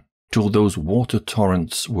vision, till those water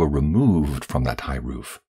torrents were removed from that high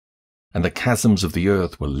roof, and the chasms of the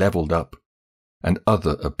earth were levelled up, and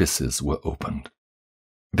other abysses were opened.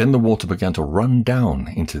 Then the water began to run down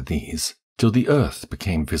into these, till the earth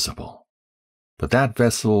became visible. But that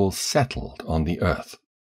vessel settled on the earth,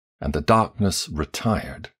 and the darkness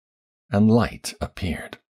retired, and light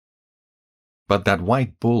appeared. But that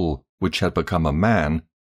white bull, which had become a man,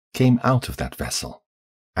 came out of that vessel,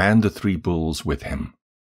 and the 3 bulls with him.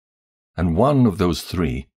 And one of those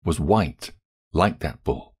 3 was white, like that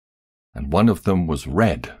bull, and one of them was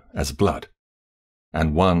red as blood,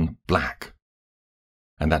 and one black.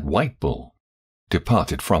 And that white bull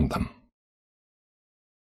departed from them.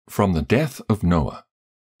 From the death of Noah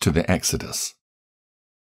to the Exodus.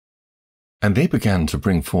 And they began to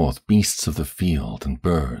bring forth beasts of the field and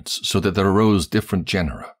birds, so that there arose different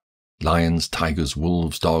genera: lions, tigers,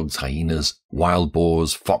 wolves, dogs, hyenas, wild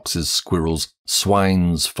boars, foxes, squirrels,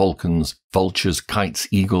 swines, falcons, vultures, kites,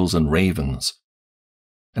 eagles, and ravens.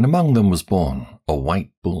 And among them was born a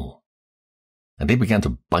white bull. And they began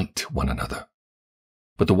to bite one another.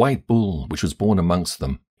 But the white bull which was born amongst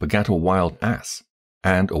them begat a wild ass,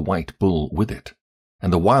 and a white bull with it,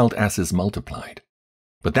 and the wild asses multiplied.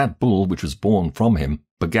 But that bull which was born from him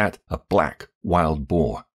begat a black wild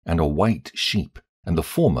boar, and a white sheep, and the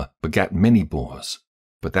former begat many boars,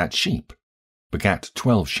 but that sheep begat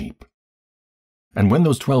 12 sheep. And when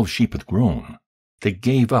those 12 sheep had grown, they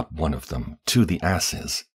gave up one of them to the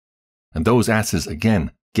asses. And those asses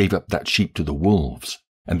again gave up that sheep to the wolves,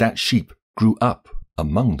 and that sheep grew up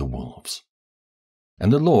among the wolves.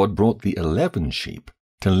 And the Lord brought the 11 sheep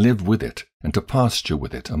to live with it and to pasture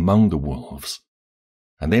with it among the wolves.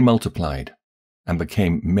 And they multiplied and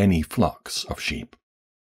became many flocks of sheep.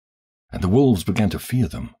 And the wolves began to fear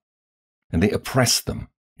them, and they oppressed them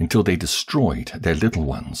until they destroyed their little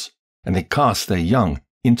ones, and they cast their young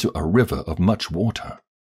into a river of much water.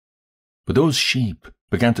 But those sheep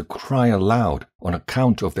began to cry aloud on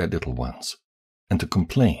account of their little ones, and to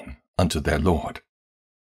complain unto their Lord.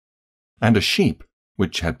 And a sheep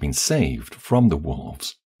which had been saved from the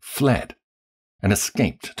wolves fled, and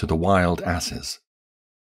escaped to the wild asses.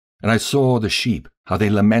 And I saw the sheep, how they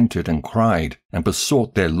lamented and cried, and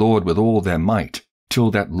besought their Lord with all their might,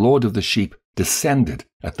 till that Lord of the sheep descended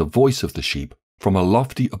at the voice of the sheep from a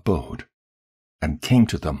lofty abode, and came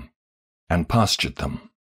to them, and pastured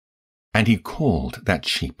them. And he called that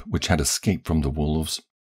sheep which had escaped from the wolves,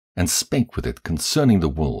 and spake with it concerning the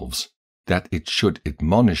wolves, that it should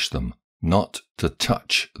admonish them not to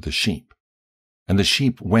touch the sheep. And the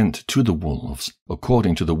sheep went to the wolves,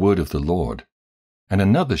 according to the word of the Lord. And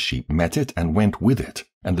another sheep met it and went with it,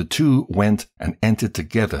 and the two went and entered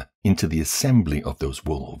together into the assembly of those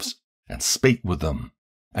wolves, and spake with them,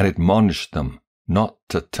 and admonished them not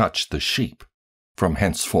to touch the sheep from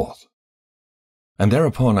henceforth. And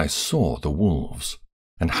thereupon I saw the wolves,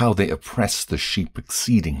 and how they oppressed the sheep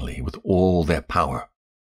exceedingly with all their power.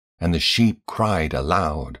 And the sheep cried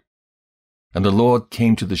aloud. And the Lord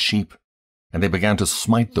came to the sheep, and they began to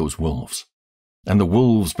smite those wolves. And the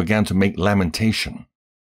wolves began to make lamentation,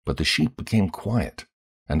 but the sheep became quiet,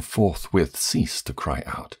 and forthwith ceased to cry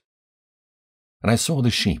out. And I saw the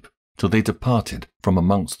sheep till they departed from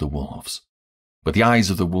amongst the wolves. But the eyes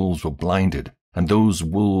of the wolves were blinded, and those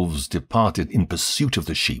wolves departed in pursuit of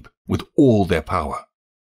the sheep with all their power.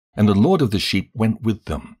 And the Lord of the sheep went with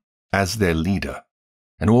them as their leader,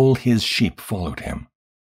 and all his sheep followed him.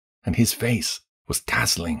 And his face was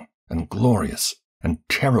dazzling and glorious and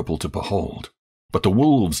terrible to behold. But the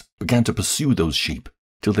wolves began to pursue those sheep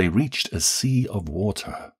till they reached a sea of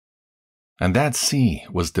water. And that sea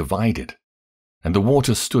was divided, and the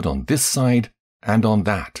water stood on this side and on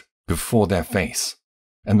that before their face.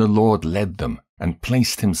 And the Lord led them and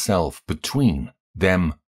placed himself between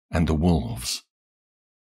them and the wolves.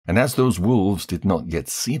 And as those wolves did not yet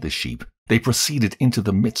see the sheep, they proceeded into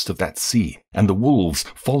the midst of that sea, and the wolves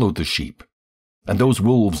followed the sheep. And those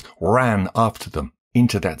wolves ran after them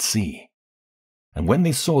into that sea. And when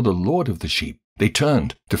they saw the Lord of the sheep, they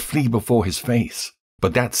turned to flee before his face.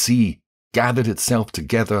 But that sea gathered itself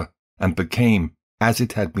together and became as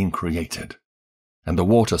it had been created. And the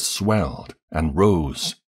water swelled and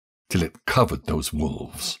rose till it covered those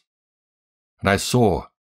wolves. And I saw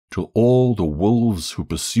till all the wolves who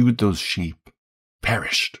pursued those sheep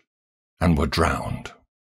perished and were drowned.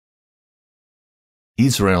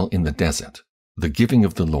 Israel in the desert, the giving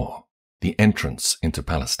of the law, the entrance into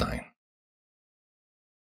Palestine.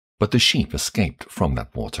 But the sheep escaped from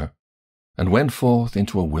that water, and went forth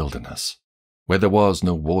into a wilderness, where there was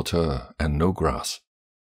no water and no grass.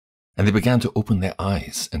 And they began to open their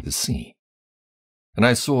eyes and to see. And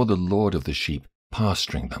I saw the Lord of the sheep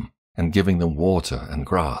pasturing them, and giving them water and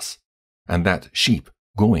grass, and that sheep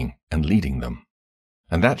going and leading them.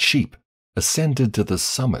 And that sheep ascended to the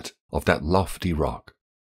summit of that lofty rock,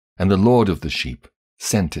 and the Lord of the sheep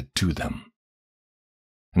sent it to them.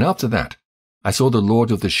 And after that I saw the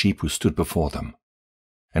Lord of the sheep who stood before them,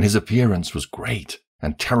 and his appearance was great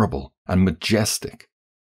and terrible and majestic.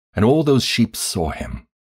 And all those sheep saw him,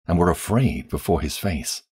 and were afraid before his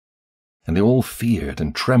face. And they all feared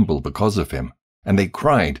and trembled because of him, and they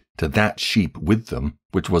cried to that sheep with them,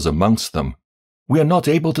 which was amongst them, We are not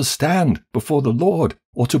able to stand before the Lord,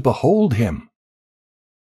 or to behold him.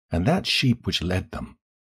 And that sheep which led them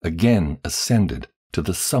again ascended to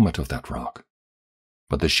the summit of that rock.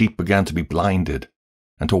 But the sheep began to be blinded,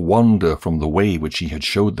 and to wander from the way which he had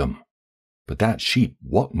showed them. but that sheep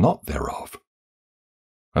wot not thereof.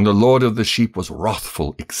 And the Lord of the sheep was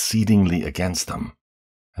wrathful exceedingly against them.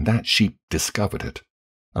 And that sheep discovered it,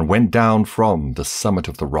 and went down from the summit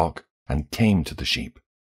of the rock, and came to the sheep,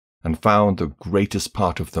 and found the greatest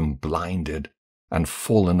part of them blinded and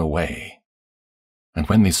fallen away. And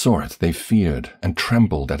when they saw it, they feared and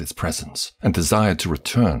trembled at its presence, and desired to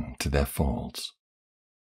return to their folds.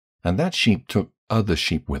 And that sheep took other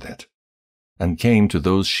sheep with it, and came to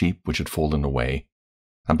those sheep which had fallen away,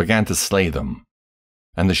 and began to slay them.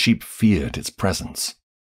 And the sheep feared its presence.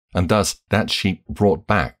 And thus that sheep brought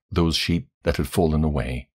back those sheep that had fallen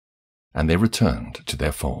away, and they returned to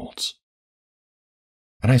their folds.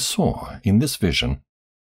 And I saw in this vision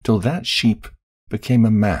till that sheep became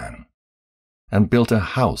a man, and built a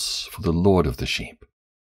house for the Lord of the sheep,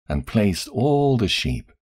 and placed all the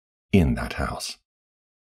sheep in that house.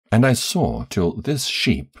 And I saw till this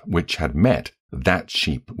sheep which had met that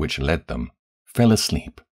sheep which led them fell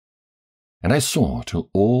asleep. And I saw till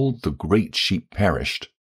all the great sheep perished,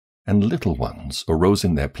 and little ones arose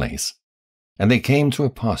in their place, and they came to a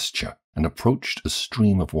pasture, and approached a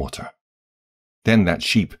stream of water. Then that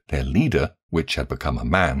sheep, their leader, which had become a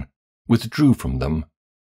man, withdrew from them,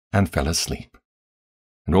 and fell asleep.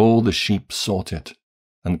 And all the sheep sought it,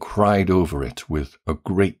 and cried over it with a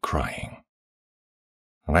great crying.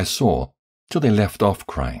 And I saw till they left off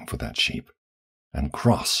crying for that sheep, and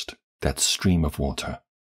crossed that stream of water.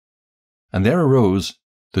 And there arose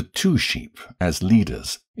the two sheep as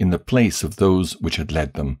leaders in the place of those which had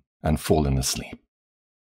led them and fallen asleep.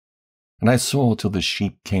 And I saw till the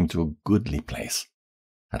sheep came to a goodly place,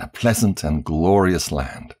 and a pleasant and glorious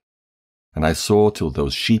land. And I saw till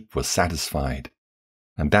those sheep were satisfied,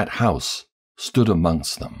 and that house stood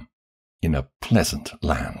amongst them in a pleasant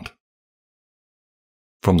land.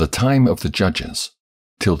 From the time of the judges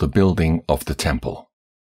till the building of the temple.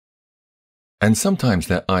 And sometimes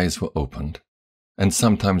their eyes were opened, and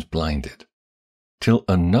sometimes blinded, till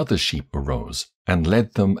another sheep arose, and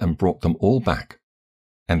led them and brought them all back,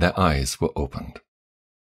 and their eyes were opened.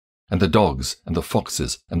 And the dogs and the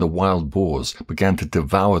foxes and the wild boars began to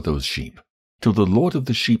devour those sheep, till the Lord of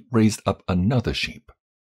the sheep raised up another sheep,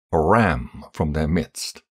 a ram from their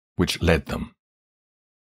midst, which led them.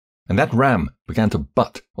 And that ram began to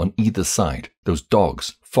butt on either side those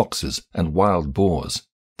dogs, foxes, and wild boars,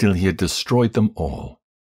 till he had destroyed them all.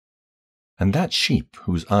 And that sheep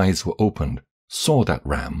whose eyes were opened saw that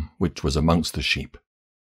ram which was amongst the sheep,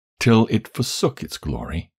 till it forsook its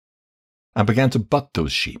glory, and began to butt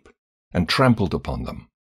those sheep, and trampled upon them,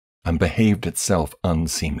 and behaved itself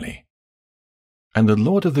unseemly. And the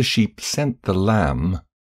Lord of the sheep sent the lamb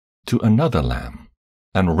to another lamb,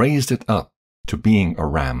 and raised it up to being a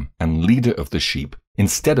ram and leader of the sheep,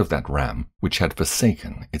 instead of that ram which had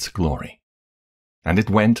forsaken its glory. And it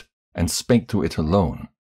went and spake to it alone,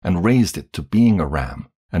 and raised it to being a ram,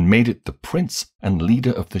 and made it the prince and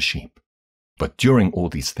leader of the sheep. But during all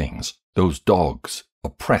these things, those dogs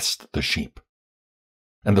oppressed the sheep.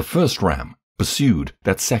 And the first ram pursued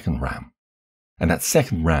that second ram, and that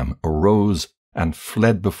second ram arose and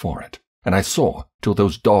fled before it. And I saw till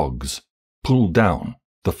those dogs pulled down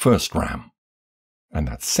the first ram, and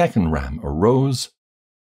that second ram arose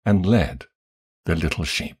and led the little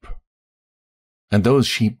sheep. And those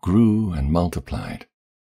sheep grew and multiplied,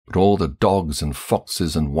 but all the dogs and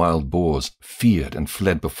foxes and wild boars feared and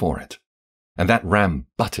fled before it. And that ram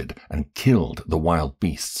butted and killed the wild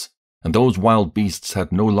beasts, and those wild beasts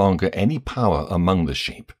had no longer any power among the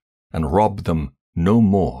sheep, and robbed them no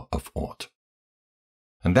more of aught.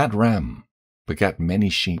 And that ram begat many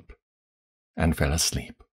sheep, and fell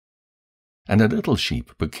asleep. And a little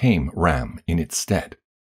sheep became ram in its stead,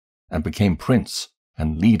 and became prince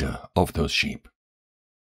and leader of those sheep.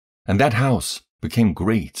 And that house became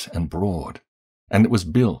great and broad, and it was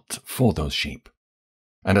built for those sheep.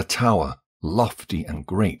 And a tower, lofty and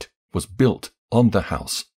great, was built on the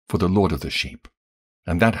house for the Lord of the sheep.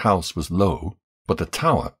 And that house was low, but the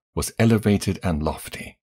tower was elevated and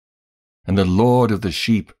lofty. And the Lord of the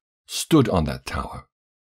sheep stood on that tower,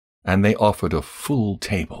 and they offered a full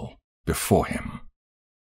table before him.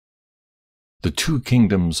 The two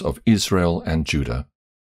kingdoms of Israel and Judah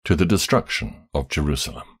to the destruction of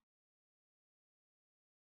Jerusalem.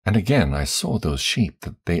 And again I saw those sheep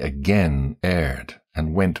that they again erred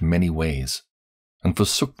and went many ways, and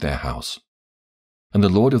forsook their house. And the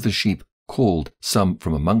Lord of the sheep called some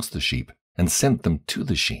from amongst the sheep, and sent them to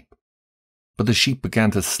the sheep. But the sheep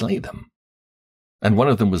began to slay them. And one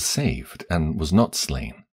of them was saved, and was not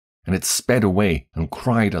slain, and it sped away and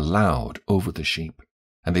cried aloud over the sheep,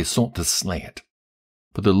 and they sought to slay it.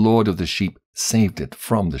 But the Lord of the sheep saved it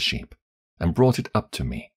from the sheep, and brought it up to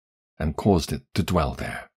me, and caused it to dwell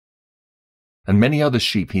there. And many other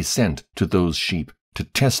sheep he sent to those sheep to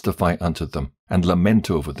testify unto them and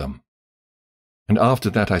lament over them. And after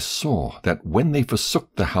that I saw that when they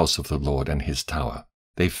forsook the house of the Lord and his tower,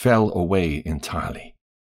 they fell away entirely,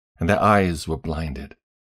 and their eyes were blinded.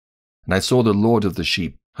 And I saw the Lord of the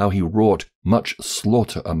sheep, how he wrought much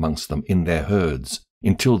slaughter amongst them in their herds,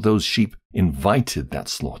 until those sheep invited that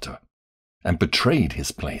slaughter, and betrayed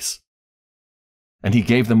his place. And he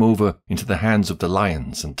gave them over into the hands of the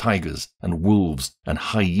lions and tigers and wolves and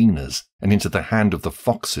hyenas, and into the hand of the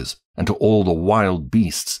foxes, and to all the wild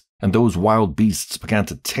beasts, and those wild beasts began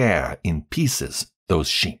to tear in pieces those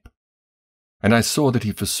sheep. And I saw that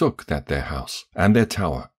he forsook that their house and their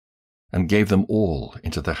tower, and gave them all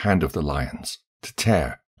into the hand of the lions, to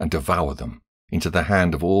tear and devour them, into the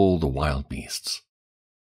hand of all the wild beasts.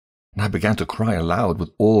 And I began to cry aloud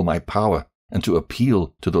with all my power, and to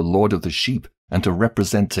appeal to the Lord of the sheep, and to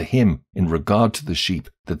represent to him in regard to the sheep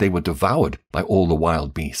that they were devoured by all the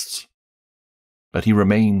wild beasts. But he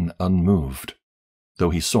remained unmoved,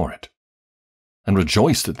 though he saw it, and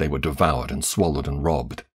rejoiced that they were devoured and swallowed and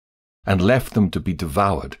robbed, and left them to be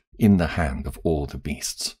devoured in the hand of all the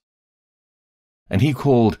beasts. And he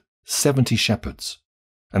called 70 shepherds,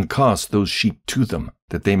 and cast those sheep to them,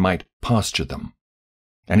 that they might pasture them.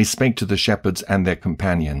 And he spake to the shepherds and their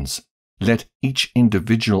companions, Let each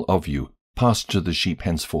individual of you pasture the sheep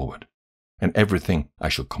henceforward, and everything I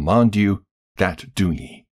shall command you, that do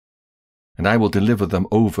ye. And I will deliver them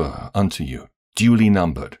over unto you, duly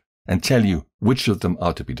numbered, and tell you which of them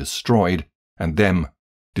are to be destroyed, and them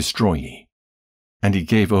destroy ye. And he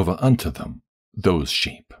gave over unto them those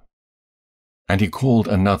sheep. And he called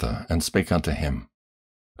another, and spake unto him,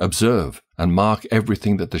 Observe and mark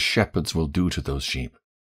everything that the shepherds will do to those sheep,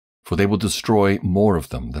 for they will destroy more of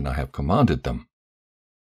them than I have commanded them.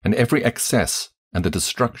 And every excess and the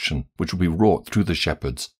destruction which will be wrought through the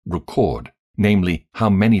shepherds record, namely, how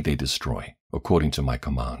many they destroy, according to my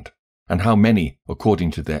command, and how many according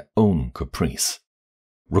to their own caprice.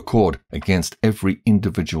 Record against every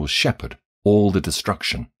individual shepherd all the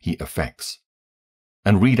destruction he effects.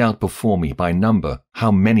 And read out before me by number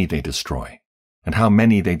how many they destroy, and how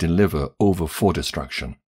many they deliver over for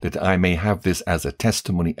destruction, that I may have this as a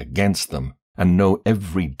testimony against them, and know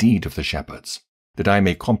every deed of the shepherds, that I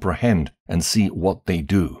may comprehend and see what they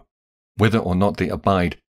do, whether or not they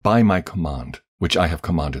abide by my command, which I have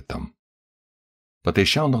commanded them. But they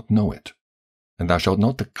shall not know it, and thou shalt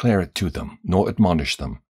not declare it to them, nor admonish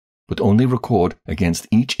them, but only record against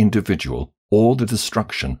each individual all the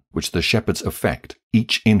destruction which the shepherds effect,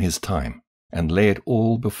 each in his time, and lay it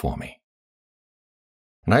all before me.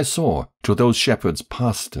 And I saw till those shepherds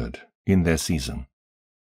pastured in their season,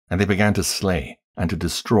 and they began to slay and to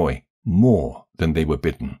destroy more than they were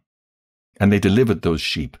bidden, and they delivered those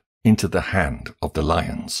sheep into the hand of the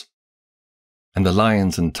lions. And the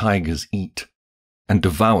lions and tigers eat, and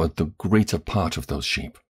devoured the greater part of those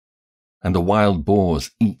sheep, and the wild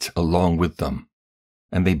boars eat along with them,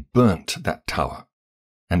 and they burnt that tower,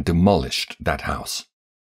 and demolished that house.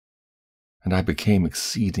 And I became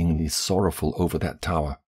exceedingly sorrowful over that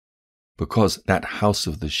tower, because that house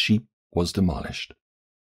of the sheep was demolished.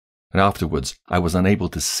 And afterwards I was unable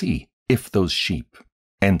to see if those sheep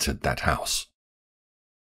entered that house.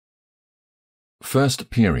 First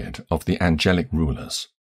period of the angelic rulers,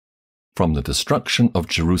 from the destruction of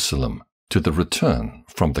Jerusalem to the return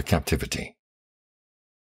from the captivity.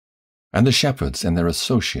 And the shepherds and their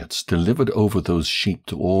associates delivered over those sheep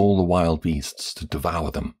to all the wild beasts to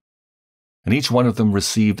devour them. And each one of them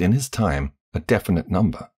received in his time a definite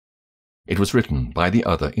number. It was written by the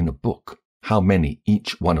other in a book, how many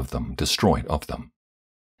each one of them destroyed of them.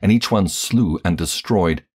 And each one slew and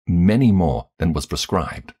destroyed many more than was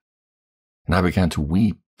prescribed. And I began to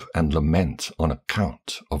weep and lament on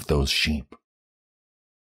account of those sheep.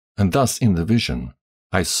 And thus in the vision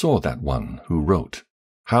I saw that one who wrote,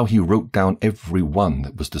 how he wrote down every one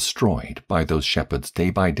that was destroyed by those shepherds day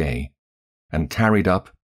by day, and carried up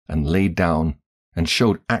and laid down, and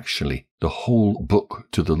showed actually the whole book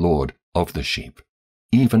to the Lord of the sheep,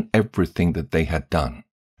 even everything that they had done,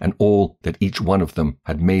 and all that each one of them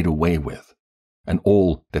had made away with, and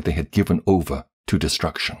all that they had given over to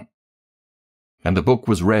destruction. And the book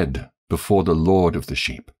was read before the Lord of the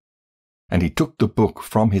sheep, and he took the book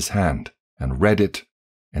from his hand, and read it,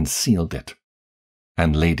 and sealed it,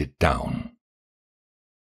 and laid it down.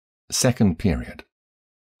 Second period,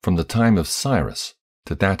 from the time of Cyrus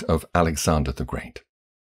to that of Alexander the Great.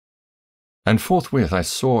 And forthwith I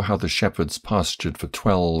saw how the shepherds pastured for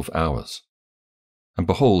 12 hours. And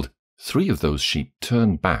behold, 3 of those sheep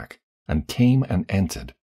turned back, and came and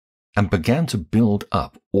entered, and began to build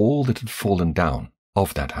up all that had fallen down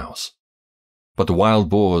of that house. But the wild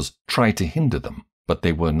boars tried to hinder them, but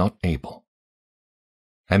they were not able.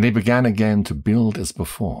 And they began again to build as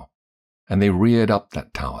before, and they reared up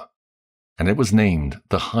that tower, and it was named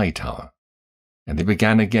the High Tower. And they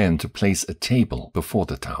began again to place a table before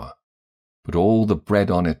the tower, but all the bread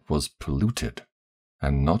on it was polluted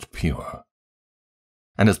and not pure.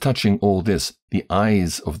 And as touching all this, the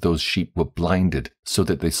eyes of those sheep were blinded so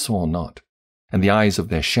that they saw not, and the eyes of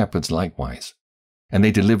their shepherds likewise. And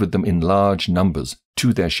they delivered them in large numbers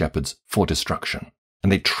to their shepherds for destruction,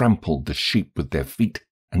 and they trampled the sheep with their feet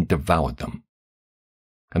and devoured them.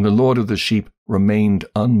 And the Lord of the sheep remained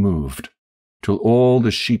unmoved, till all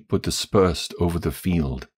the sheep were dispersed over the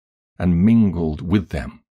field, and mingled with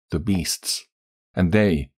them the beasts, and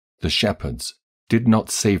they, the shepherds, did not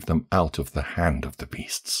save them out of the hand of the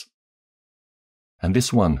beasts. And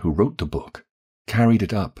this one who wrote the book carried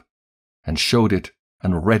it up, and showed it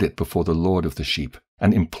and read it before the Lord of the sheep,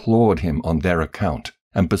 and implored him on their account,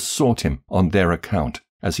 and besought him on their account,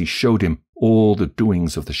 as he showed him all the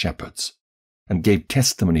doings of the shepherds, and gave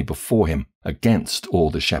testimony before him against all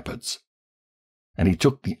the shepherds. And he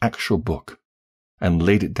took the actual book, and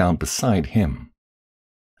laid it down beside him,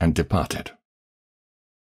 and departed.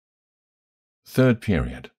 Third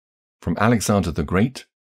period, from Alexander the Great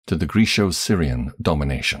to the Grecian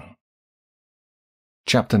domination.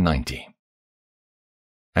 Chapter 90.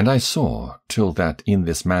 And I saw, till that in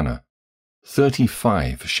this manner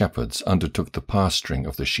 35 shepherds undertook the pasturing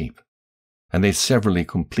of the sheep, and they severally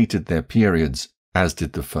completed their periods as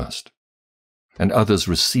did the first. And others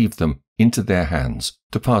received them into their hands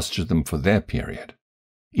to pasture them for their period,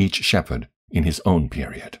 each shepherd in his own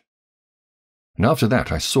period. And after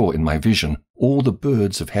that I saw in my vision all the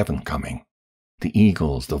birds of heaven coming, the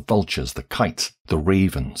eagles, the vultures, the kites, the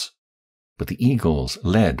ravens. But the eagles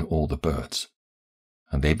led all the birds,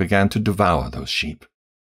 and they began to devour those sheep,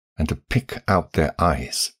 and to pick out their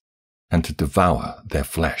eyes, and to devour their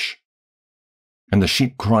flesh. And the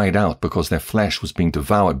sheep cried out because their flesh was being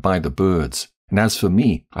devoured by the birds. And as for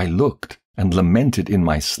me, I looked and lamented in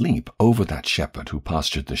my sleep over that shepherd who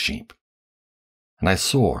pastured the sheep. And I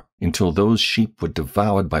saw until those sheep were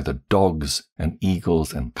devoured by the dogs and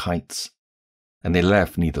eagles and kites, and they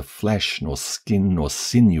left neither flesh nor skin nor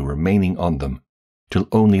sinew remaining on them, till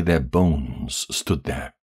only their bones stood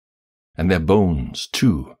there. And their bones,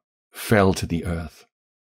 too, fell to the earth,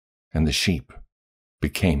 and the sheep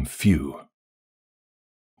became few.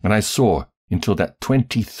 And I saw until that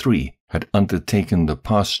 23 had undertaken the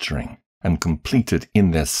pasturing and completed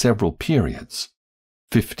in their several periods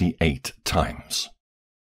 58 times.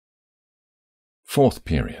 Fourth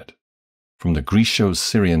period, from the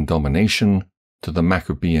Greco-Syrian domination to the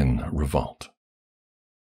Maccabean revolt.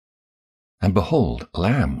 And behold,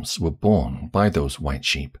 lambs were born by those white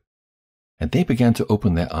sheep, and they began to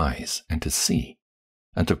open their eyes and to see,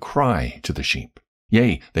 and to cry to the sheep.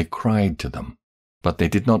 Yea, they cried to them, but they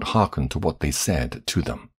did not hearken to what they said to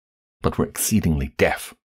them, but were exceedingly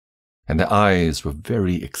deaf, and their eyes were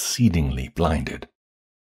very exceedingly blinded.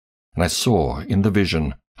 And I saw in the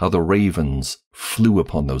vision how the ravens flew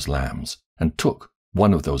upon those lambs, and took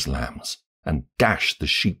one of those lambs, and dashed the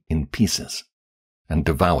sheep in pieces, and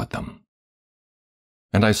devoured them.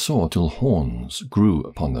 And I saw till horns grew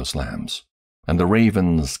upon those lambs, and the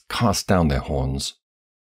ravens cast down their horns.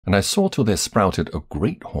 And I saw till there sprouted a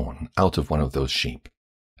great horn out of one of those sheep,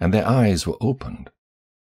 and their eyes were opened.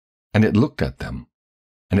 And it looked at them,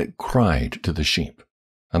 and it cried to the sheep,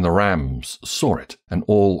 and the rams saw it, and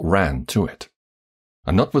all ran to it.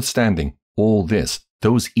 And notwithstanding all this,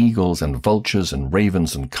 those eagles and vultures and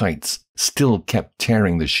ravens and kites still kept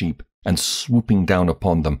tearing the sheep, and swooping down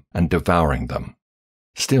upon them, and devouring them.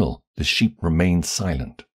 Still the sheep remained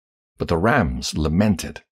silent, but the rams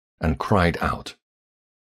lamented, and cried out.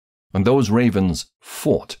 And those ravens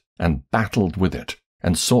fought and battled with it,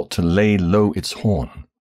 and sought to lay low its horn,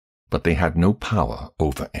 but they had no power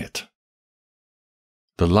over it.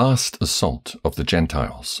 The last assault of the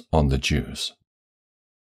Gentiles on the Jews.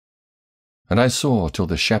 And I saw till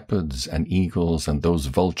the shepherds and eagles and those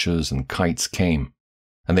vultures and kites came,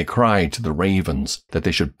 and they cried to the ravens that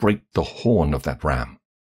they should break the horn of that ram.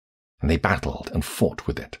 And they battled and fought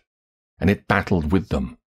with it, and it battled with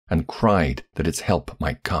them, and cried that its help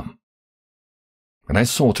might come. And I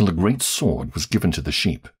saw till a great sword was given to the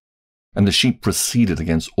sheep, and the sheep proceeded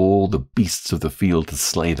against all the beasts of the field to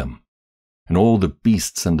slay them, and all the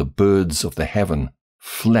beasts and the birds of the heaven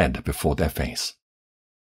fled before their face.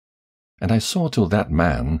 And I saw till that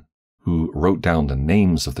man, who wrote down the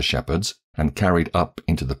names of the shepherds, and carried up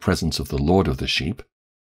into the presence of the Lord of the sheep,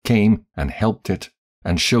 came and helped it,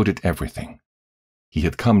 and showed it everything. He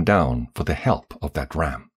had come down for the help of that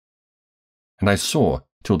ram. And I saw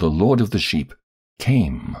till the Lord of the sheep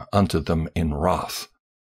came unto them in wrath.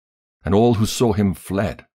 And all who saw him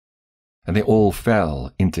fled, and they all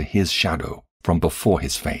fell into his shadow from before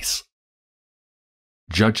his face.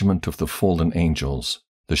 Judgment of the fallen angels,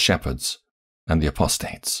 the shepherds, and the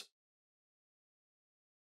apostates.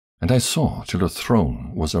 And I saw till a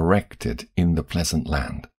throne was erected in the pleasant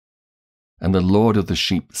land, and the Lord of the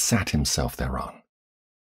sheep sat himself thereon.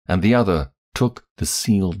 And the other took the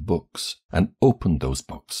sealed books, and opened those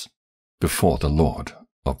books before the Lord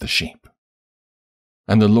of the sheep.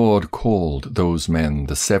 And the Lord called those men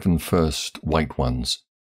the 7 first white ones,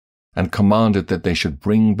 and commanded that they should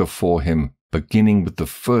bring before him, beginning with the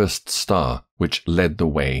first star which led the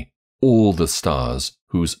way, all the stars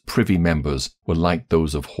whose privy members were like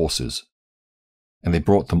those of horses. And they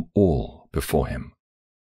brought them all before him.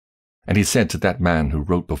 And he said to that man who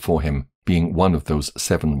wrote before him, being one of those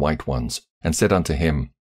 7 white ones, and said unto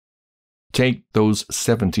him, Take those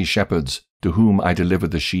 70 shepherds to whom I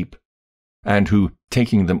delivered the sheep, and who,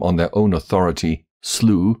 taking them on their own authority,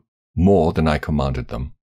 slew more than I commanded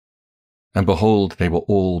them. And behold, they were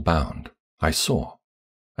all bound, I saw,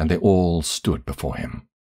 and they all stood before him.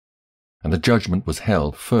 And the judgment was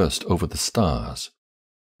held first over the stars,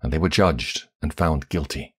 and they were judged and found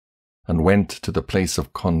guilty, and went to the place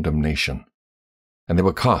of condemnation. And they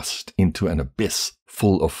were cast into an abyss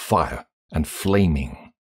full of fire and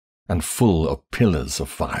flaming, and full of pillars of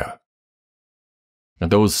fire. And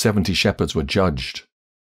those 70 shepherds were judged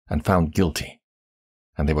and found guilty,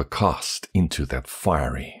 and they were cast into that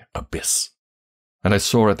fiery abyss. And I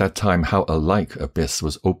saw at that time how a like abyss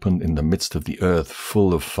was opened in the midst of the earth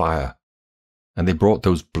full of fire. And they brought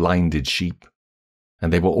those blinded sheep,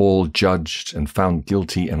 and they were all judged and found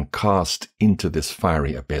guilty and cast into this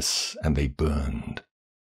fiery abyss, and they burned.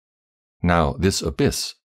 Now this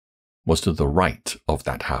abyss was to the right of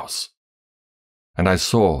that house. And I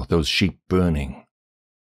saw those sheep burning,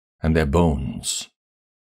 and their bones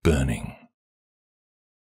burning.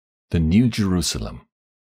 The New Jerusalem,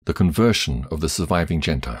 the conversion of the surviving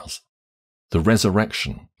Gentiles, the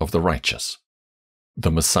resurrection of the righteous,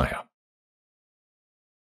 the Messiah.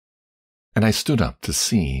 And I stood up to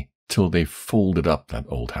see till they folded up that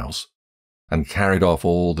old house, and carried off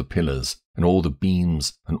all the pillars, and all the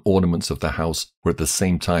beams and ornaments of the house were at the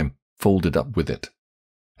same time folded up with it.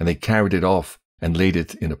 And they carried it off, and laid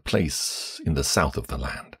it in a place in the south of the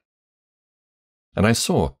land. And I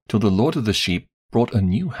saw till the Lord of the sheep brought a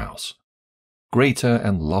new house, greater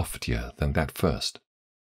and loftier than that first,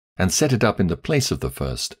 and set it up in the place of the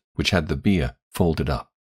first, which had the bier folded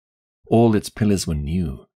up. All its pillars were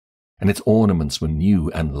new, and its ornaments were new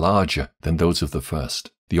and larger than those of the first,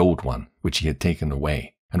 the old one, which he had taken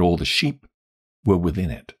away, and all the sheep were within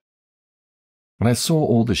it. And I saw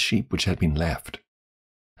all the sheep which had been left,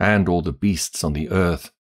 and all the beasts on the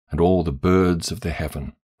earth, and all the birds of the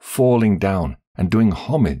heaven, falling down and doing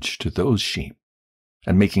homage to those sheep,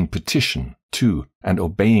 and making petition to and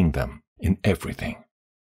obeying them in everything.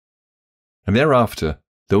 And thereafter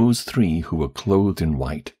those 3 who were clothed in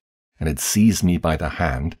white, and had seized me by the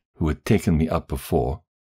hand, who had taken me up before,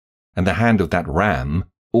 and the hand of that ram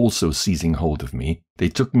also seizing hold of me, they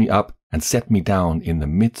took me up and set me down in the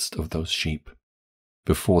midst of those sheep,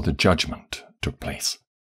 before the judgment took place.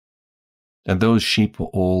 And those sheep were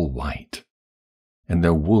all white, and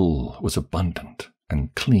their wool was abundant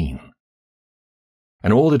and clean.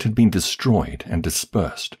 And all that had been destroyed and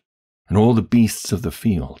dispersed, and all the beasts of the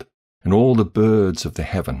field, and all the birds of the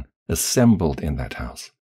heaven assembled in that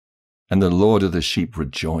house. And the Lord of the sheep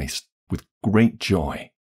rejoiced with great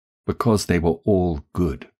joy, because they were all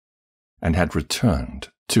good, and had returned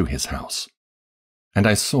to his house. And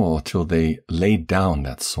I saw till they laid down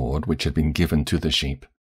that sword which had been given to the sheep,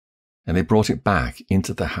 and they brought it back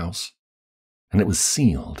into the house, and it was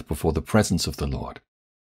sealed before the presence of the Lord.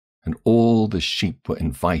 And all the sheep were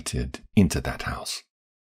invited into that house,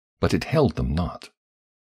 but it held them not.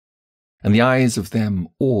 And the eyes of them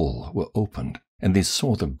all were opened, and they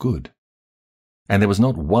saw the good. And there was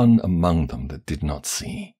not one among them that did not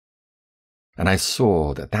see. And I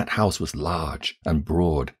saw that that house was large and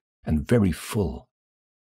broad and very full.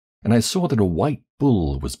 And I saw that a white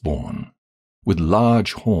bull was born, with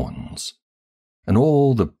large horns. And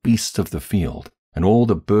all the beasts of the field and all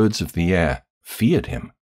the birds of the air feared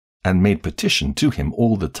him, and made petition to him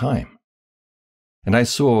all the time. And I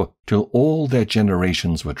saw till all their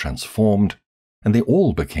generations were transformed, and they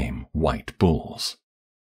all became white bulls.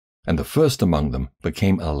 And the first among them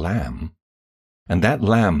became a lamb, and that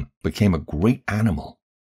lamb became a great animal,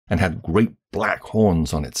 and had great black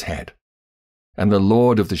horns on its head. and the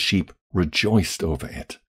Lord of the sheep rejoiced over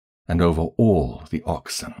it, and over all the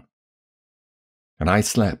oxen. And I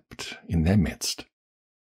slept in their midst,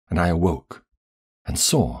 and I awoke, and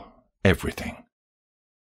saw everything.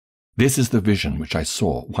 This is the vision which I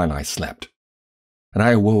saw while I slept. And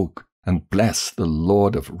I awoke, and blessed the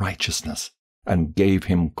Lord of righteousness, and gave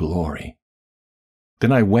him glory.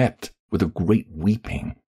 Then I wept with a great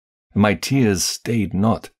weeping, and my tears stayed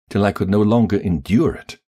not till I could no longer endure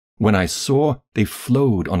it, when I saw they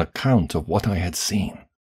flowed on account of what I had seen.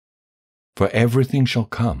 For everything shall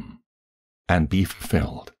come and be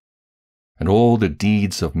fulfilled, and all the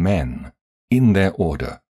deeds of men in their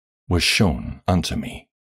order were shown unto me.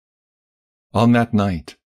 On that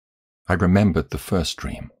night I remembered the first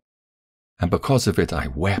dream, and because of it I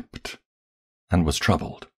wept and was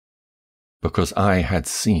troubled, because I had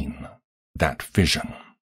seen that vision.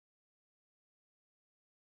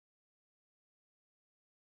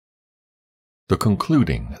 The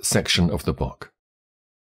concluding section of the book.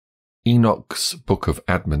 Enoch's Book of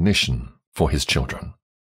Admonition for his children.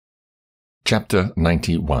 Chapter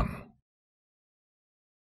 91.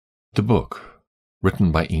 The book,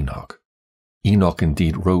 written by Enoch. Enoch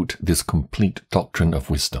indeed wrote this complete doctrine of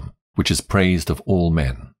wisdom, which is praised of all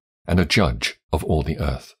men, and a judge of all the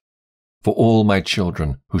earth, for all my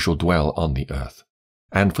children who shall dwell on the earth,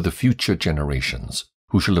 and for the future generations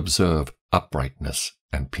who shall observe uprightness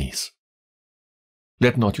and peace.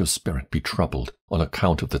 Let not your spirit be troubled on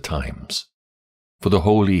account of the times, for the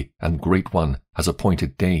Holy and Great One has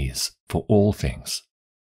appointed days for all things.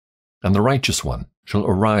 And the Righteous One shall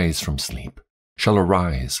arise from sleep, shall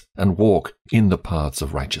arise and walk in the paths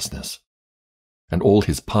of righteousness. And all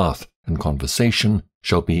his path and conversation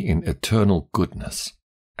shall be in eternal goodness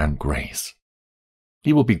and grace.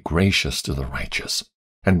 He will be gracious to the righteous,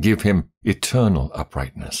 and give him eternal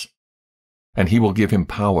uprightness. And he will give him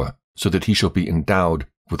power, so that he shall be endowed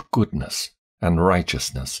with goodness and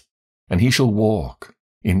righteousness, and he shall walk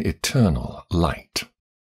in eternal light.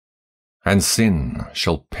 And sin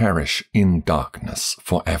shall perish in darkness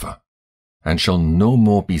forever, and shall no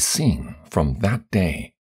more be seen from that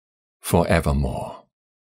day forevermore.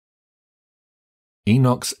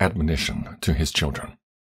 Enoch's admonition to his children.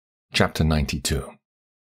 Chapter 92.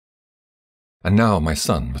 And now, my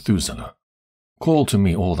son Methuselah, call to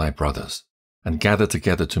me all thy brothers, and gather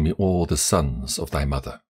together to me all the sons of thy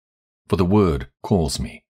mother. For the word calls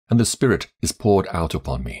me, and the Spirit is poured out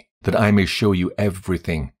upon me, that I may show you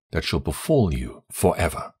everything that shall befall you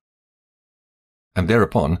forever. And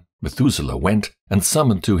thereupon Methuselah went and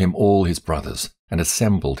summoned to him all his brothers, and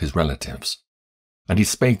assembled his relatives. And he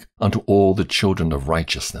spake unto all the children of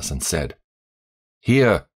righteousness, and said,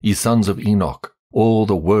 Hear, ye sons of Enoch, all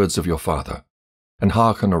the words of your father, and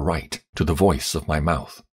hearken aright to the voice of my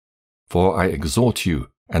mouth. For I exhort you,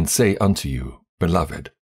 and say unto you,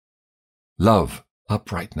 Beloved, love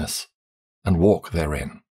uprightness, and walk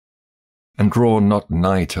therein. And draw not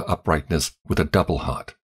nigh to uprightness with a double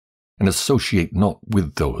heart, and associate not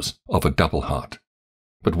with those of a double heart,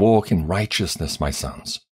 but walk in righteousness, my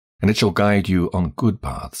sons, and it shall guide you on good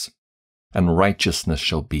paths, and righteousness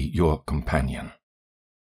shall be your companion.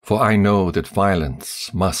 For I know that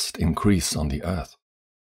violence must increase on the earth,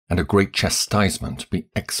 and a great chastisement be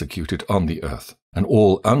executed on the earth, and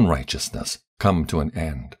all unrighteousness come to an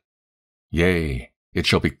end. Yea, it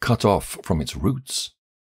shall be cut off from its roots,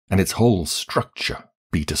 and its whole structure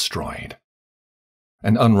be destroyed.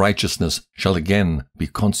 And unrighteousness shall again be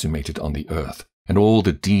consummated on the earth, and all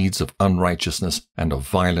the deeds of unrighteousness and of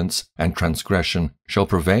violence and transgression shall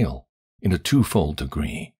prevail in a twofold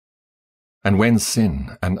degree. And when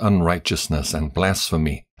sin and unrighteousness and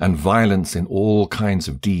blasphemy and violence in all kinds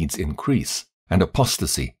of deeds increase, and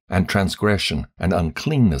apostasy and transgression and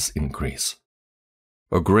uncleanness increase,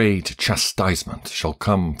 a great chastisement shall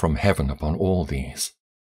come from heaven upon all these,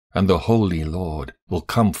 and the Holy Lord will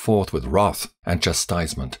come forth with wrath and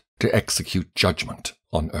chastisement to execute judgment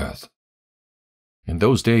on earth. In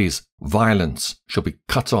those days violence shall be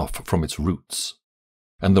cut off from its roots,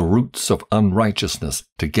 and the roots of unrighteousness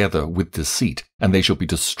together with deceit, and they shall be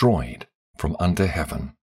destroyed from under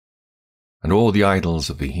heaven. And all the idols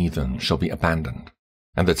of the heathen shall be abandoned,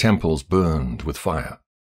 and the temples burned with fire,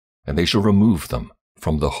 and they shall remove them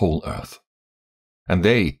from the whole earth. And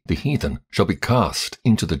they, the heathen, shall be cast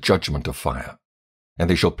into the judgment of fire, and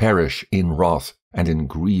they shall perish in wrath and in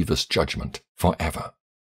grievous judgment forever.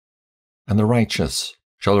 And the righteous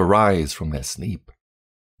shall arise from their sleep,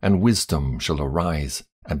 and wisdom shall arise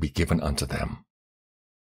and be given unto them.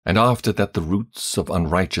 And after that the roots of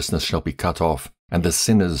unrighteousness shall be cut off, and the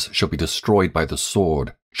sinners shall be destroyed by the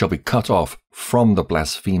sword, shall be cut off from the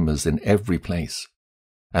blasphemers in every place.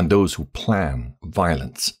 and those who plan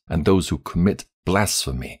violence, and those who commit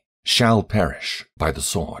blasphemy shall perish by the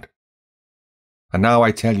sword. And now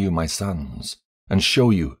I tell you, my sons, and show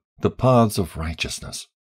you the paths of righteousness,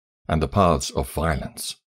 and the paths of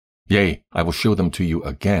violence. Yea, I will show them to you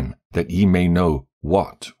again, that ye may know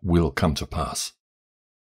what will come to pass.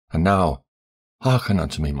 And now hearken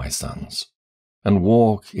unto me, my sons, and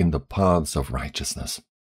walk in the paths of righteousness,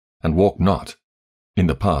 and walk not in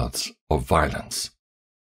the paths of violence.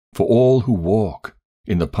 For all who walk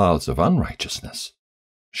in the paths of unrighteousness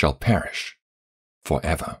shall perish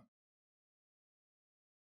forever.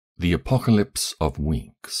 The Apocalypse of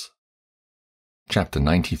Weeks. Chapter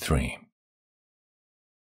 93.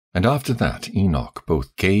 And after that Enoch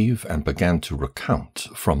both gave and began to recount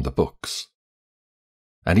from the books.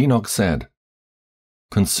 And Enoch said,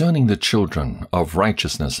 Concerning the children of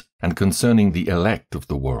righteousness, and concerning the elect of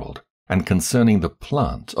the world, and concerning the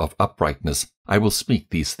plant of uprightness, I will speak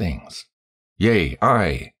these things. Yea,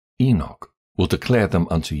 I, Enoch, will declare them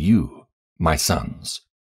unto you, my sons,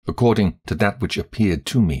 according to that which appeared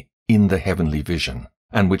to me in the heavenly vision,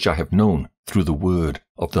 and which I have known through the word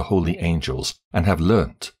of the holy angels, and have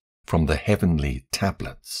learnt from the heavenly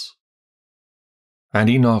tablets. And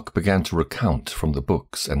Enoch began to recount from the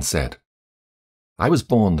books, and said, I was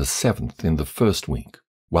born the 7th in the 1st week,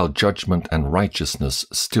 while judgment and righteousness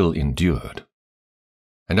still endured.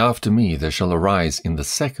 And after me there shall arise in the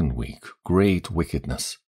 2nd week great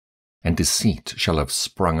wickedness, and deceit shall have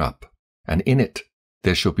sprung up, and in it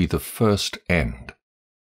there shall be the first end.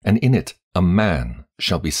 And in it a man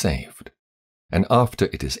shall be saved. And after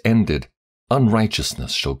it is ended,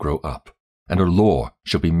 unrighteousness shall grow up, and a law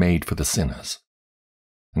shall be made for the sinners.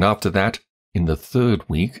 And after that, in the 3rd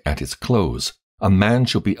week at its close, a man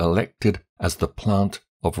shall be elected as the plant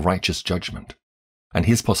of righteous judgment, and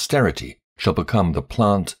his posterity shall become the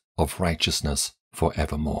plant of righteousness for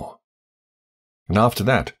evermore. And after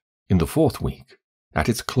that, in the 4th week, at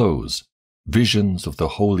its close, visions of the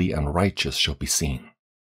holy and righteous shall be seen,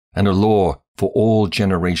 and a law for all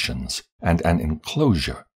generations, and an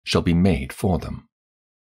enclosure shall be made for them.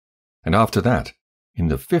 And after that, in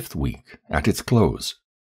the 5th week, at its close,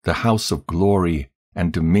 the house of glory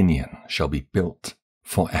and dominion shall be built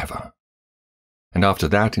forever. And after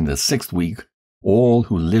that, in the 6th week, all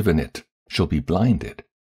who live in it shall be blinded,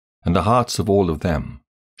 and the hearts of all of them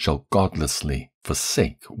shall godlessly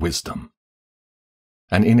forsake wisdom.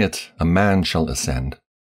 And in it a man shall ascend,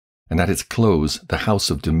 and at its close the house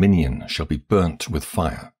of dominion shall be burnt with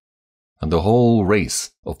fire, and the whole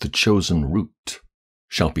race of the chosen root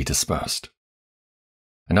shall be dispersed.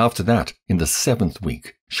 And after that, in the 7th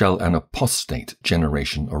week, shall an apostate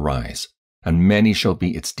generation arise, and many shall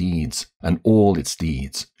be its deeds, and all its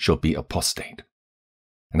deeds shall be apostate.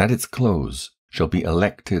 And at its close shall be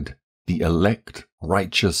elected the elect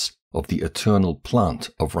righteous of the eternal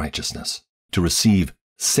plant of righteousness, to receive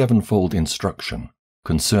 7-fold instruction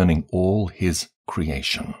concerning all his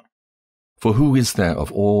creation. For who is there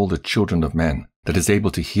of all the children of men that is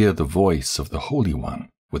able to hear the voice of the Holy One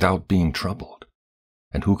without being troubled?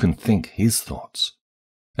 And who can think his thoughts?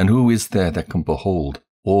 And who is there that can behold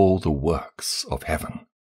all the works of heaven?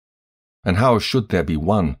 And how should there be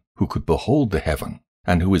one who could behold the heaven,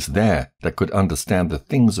 and who is there that could understand the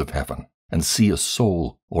things of heaven, and see a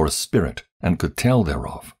soul or a spirit, and could tell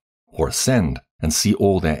thereof, or ascend and see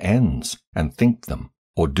all their ends, and think them,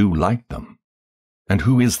 or do like them? And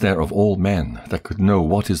who is there of all men that could know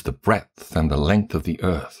what is the breadth and the length of the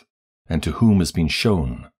earth, and to whom has been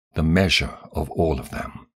shown the measure of all of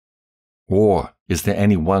them? Or is there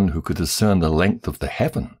any one who could discern the length of the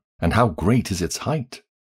heaven, and how great is its height,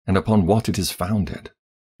 and upon what it is founded,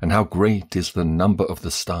 and how great is the number of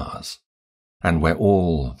the stars, and where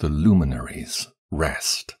all the luminaries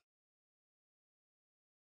rest?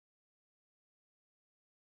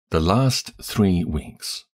 The last 3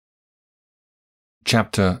 weeks.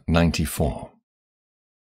 Chapter 94.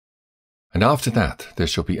 And after that there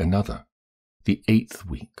shall be another, the 8th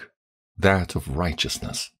week, that of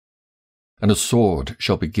righteousness. And a sword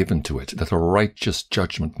shall be given to it, that a righteous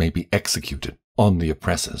judgment may be executed on the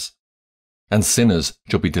oppressors. And sinners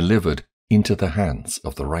shall be delivered into the hands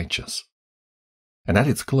of the righteous. And at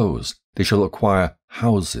its close they shall acquire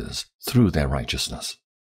houses through their righteousness.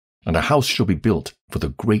 And a house shall be built for the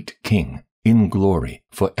great King in glory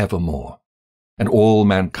for evermore. And all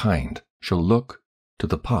mankind shall look to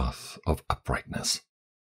the path of uprightness.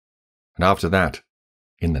 And after that,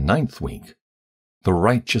 in the 9th week, the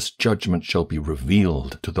righteous judgment shall be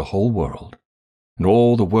revealed to the whole world, and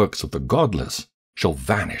all the works of the godless shall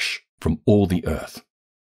vanish from all the earth,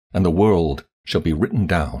 and the world shall be written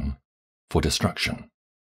down for destruction.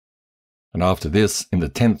 And after this, in the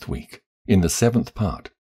 10th week, in the 7th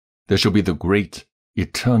part, there shall be the great,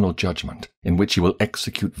 eternal judgment, in which he will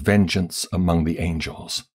execute vengeance among the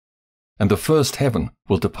angels. And the first heaven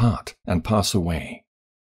will depart and pass away,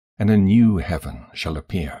 and a new heaven shall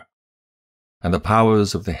appear. And the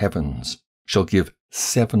powers of the heavens shall give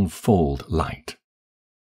sevenfold light.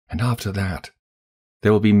 And after that,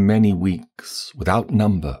 there will be many weeks without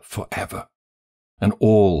number forever, and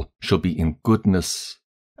all shall be in goodness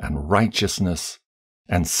and righteousness,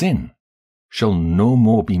 and sin shall no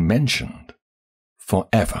more be mentioned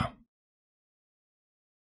forever.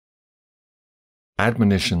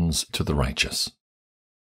 Admonitions to the righteous.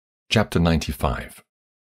 Chapter 95.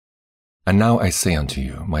 And now I say unto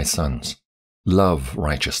you, my sons, love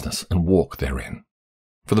righteousness and walk therein.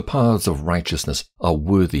 For the paths of righteousness are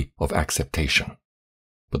worthy of acceptation.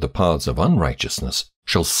 But the paths of unrighteousness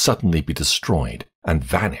shall suddenly be destroyed and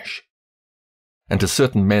vanish. And to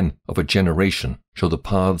certain men of a generation shall the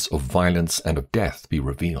paths of violence and of death be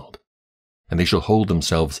revealed. And they shall hold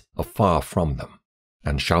themselves afar from them,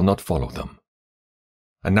 and shall not follow them.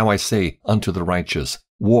 And now I say unto the righteous,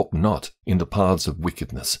 walk not in the paths of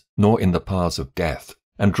wickedness, nor in the paths of death,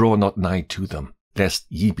 and draw not nigh to them, lest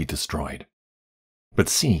ye be destroyed. But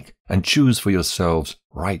seek and choose for yourselves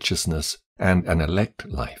righteousness and an elect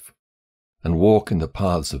life, and walk in the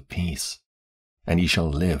paths of peace, and ye shall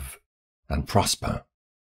live and prosper.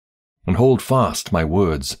 And hold fast my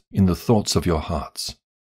words in the thoughts of your hearts,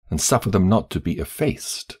 and suffer them not to be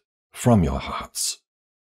effaced from your hearts.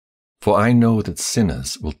 For I know that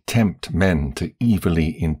sinners will tempt men to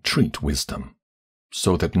evilly entreat wisdom,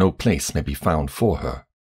 so that no place may be found for her,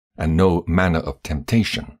 and no manner of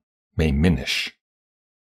temptation may minish.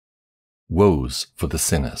 Woes for the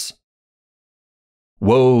sinners.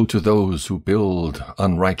 Woe to those who build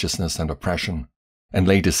unrighteousness and oppression, and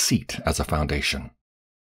lay deceit as a foundation.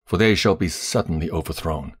 For they shall be suddenly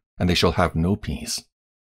overthrown, and they shall have no peace.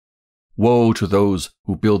 Woe to those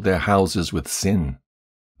who build their houses with sin,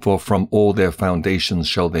 for from all their foundations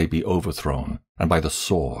shall they be overthrown, and by the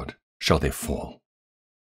sword shall they fall.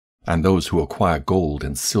 And those who acquire gold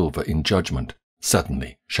and silver in judgment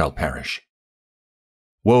suddenly shall perish.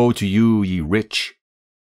 Woe to you, ye rich,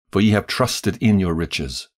 for ye have trusted in your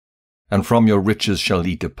riches, and from your riches shall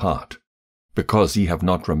ye depart, because ye have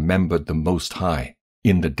not remembered the Most High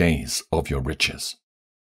in the days of your riches.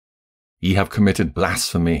 Ye have committed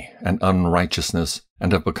blasphemy and unrighteousness,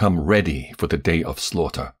 and have become ready for the day of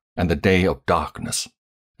slaughter, and the day of darkness,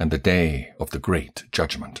 and the day of the great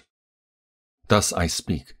judgment. Thus I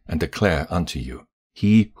speak and declare unto you,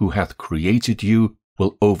 he who hath created you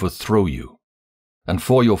will overthrow you, and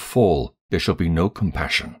for your fall there shall be no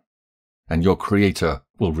compassion, and your Creator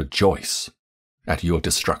will rejoice at your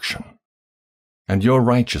destruction. And your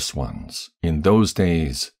righteous ones in those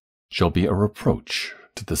days shall be a reproach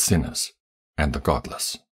to the sinners and the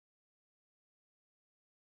godless.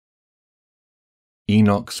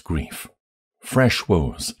 Enoch's grief. Fresh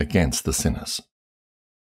woes against the sinners.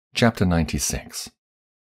 Chapter 96.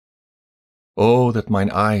 Oh, that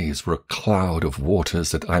mine eyes were a cloud of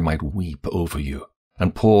waters, that I might weep over you,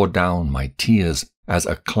 and pour down my tears as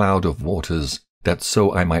a cloud of waters, that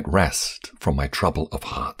so I might rest from my trouble of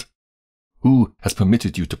heart. Who has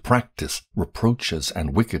permitted you to practice reproaches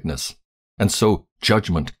and wickedness, and so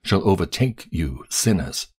judgment shall overtake you,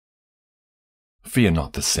 sinners? Fear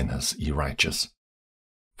not the sinners, ye righteous.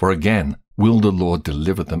 For again will the Lord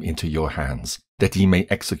deliver them into your hands, that ye may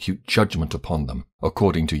execute judgment upon them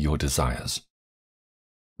according to your desires.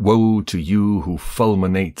 Woe to you who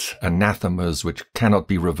fulminate anathemas which cannot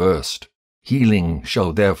be reversed. Healing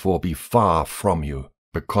shall therefore be far from you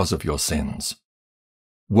because of your sins.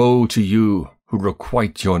 Woe to you who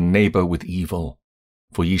requite your neighbor with evil,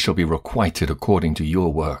 for ye shall be requited according to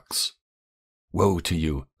your works. Woe to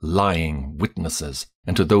you, lying witnesses,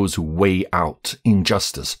 and to those who weigh out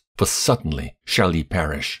injustice, for suddenly shall ye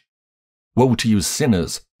perish. Woe to you,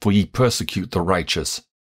 sinners, for ye persecute the righteous,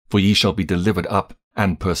 for ye shall be delivered up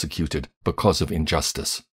and persecuted because of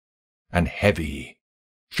injustice, and heavy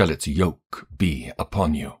shall its yoke be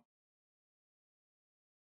upon you.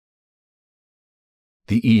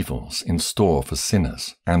 The evils in store for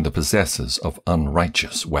sinners and the possessors of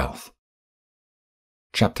unrighteous wealth.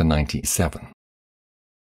 Chapter 97.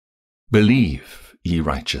 Believe, ye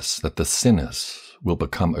righteous, that the sinners will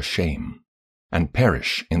become a shame, and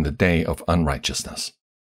perish in the day of unrighteousness.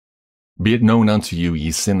 Be it known unto you,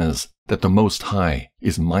 ye sinners, that the Most High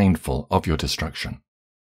is mindful of your destruction,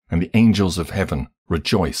 and the angels of heaven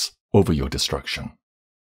rejoice over your destruction.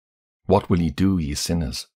 What will ye do, ye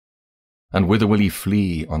sinners? And whither will ye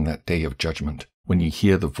flee on that day of judgment, when ye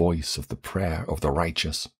hear the voice of the prayer of the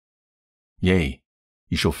righteous? Yea,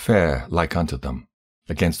 ye shall fare like unto them,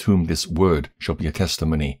 against whom this word shall be a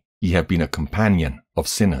testimony, ye have been a companion of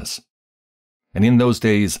sinners. And in those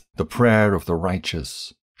days the prayer of the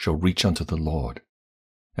righteous shall reach unto the Lord,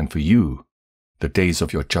 and for you the days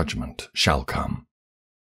of your judgment shall come.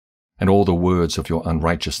 And all the words of your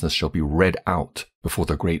unrighteousness shall be read out before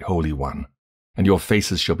the great Holy One, and your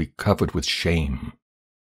faces shall be covered with shame.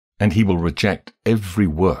 And he will reject every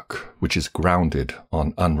work which is grounded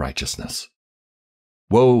on unrighteousness.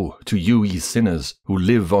 Woe to you, ye sinners, who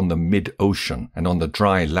live on the mid-ocean and on the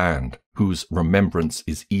dry land, whose remembrance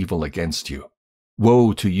is evil against you.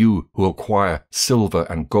 Woe to you who acquire silver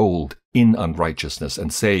and gold in unrighteousness,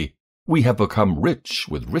 and say, We have become rich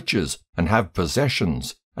with riches, and have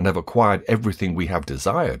possessions, and have acquired everything we have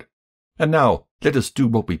desired. And now let us do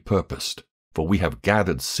what we purposed, for we have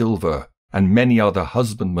gathered silver, and many are the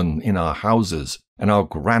husbandmen in our houses, and our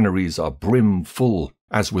granaries are brim full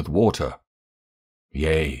as with water.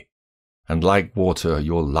 Yea, and like water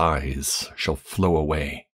your lies shall flow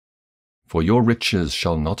away. For your riches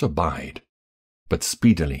shall not abide, but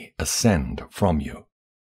speedily ascend from you.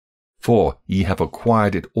 For ye have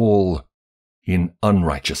acquired it all in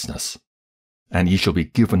unrighteousness, and ye shall be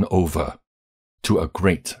given over to a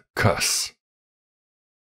great curse.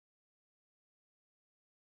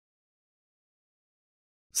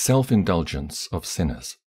 Self-indulgence of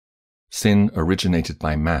sinners. Sin originated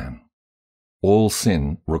by man. All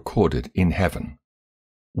sin recorded in heaven.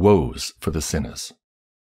 Woes for the sinners.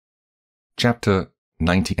 Chapter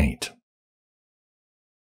 98.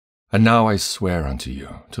 And now I swear unto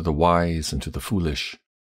you, to the wise and to the foolish,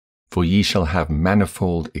 for ye shall have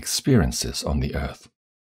manifold experiences on the earth.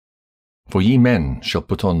 For ye men shall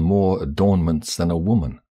put on more adornments than a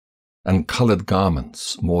woman, and coloured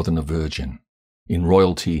garments more than a virgin. In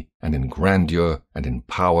royalty, and in grandeur, and in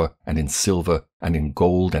power, and in silver, and in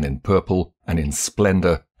gold, and in purple, and in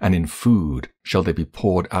splendor, and in food shall they be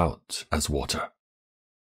poured out as water.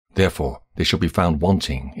 Therefore they shall be found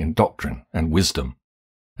wanting in doctrine and wisdom,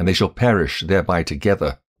 and they shall perish thereby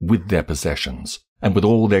together with their possessions, and with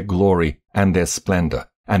all their glory and their splendor,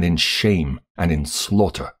 and in shame, and in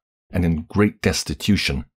slaughter, and in great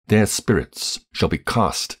destitution their spirits shall be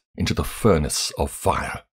cast into the furnace of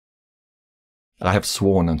fire. I have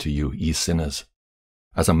sworn unto you, ye sinners,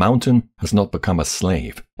 as a mountain has not become a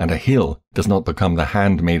slave, and a hill does not become the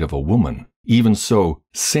handmaid of a woman, even so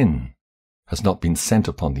sin has not been sent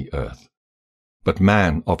upon the earth, but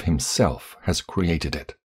man of himself has created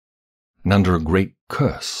it. And under a great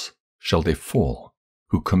curse shall they fall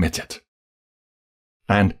who commit it.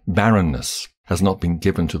 And barrenness has not been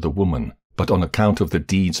given to the woman, but on account of the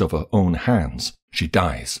deeds of her own hands she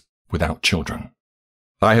dies without children.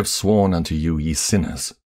 I have sworn unto you, ye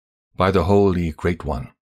sinners, by the Holy Great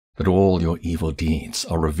One, that all your evil deeds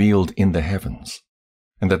are revealed in the heavens,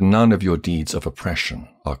 and that none of your deeds of oppression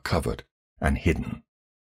are covered and hidden.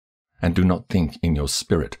 And do not think in your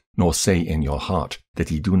spirit, nor say in your heart,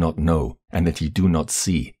 that ye do not know, and that ye do not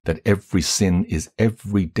see, that every sin is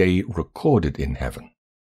every day recorded in heaven,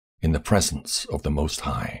 in the presence of the Most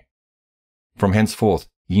High. From henceforth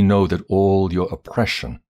ye know that all your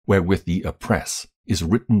oppression, wherewith ye oppress, is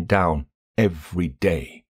written down every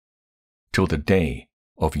day, till the day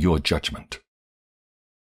of your judgment.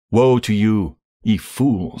 Woe to you, ye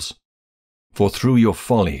fools! For through your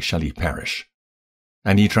folly shall ye perish,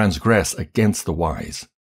 and ye transgress against the wise,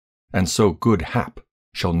 and so good hap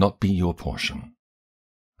shall not be your portion.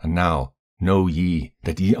 And now know ye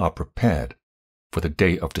that ye are prepared for the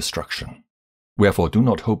day of destruction. Wherefore do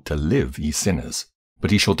not hope to live, ye sinners,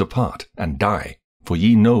 but ye shall depart and die, for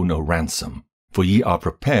ye know no ransom. For ye are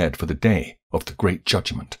prepared for the day of the great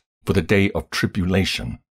judgment, for the day of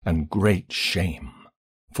tribulation and great shame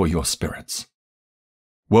for your spirits.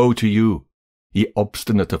 Woe to you, ye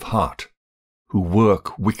obstinate of heart, who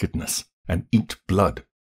work wickedness and eat blood.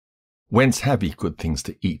 Whence have ye good things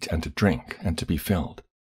to eat and to drink and to be filled?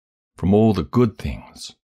 From all the good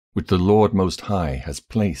things which the Lord Most High has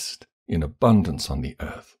placed in abundance on the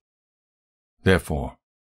earth. Therefore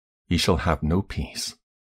ye shall have no peace.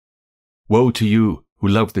 Woe to you who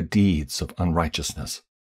love the deeds of unrighteousness.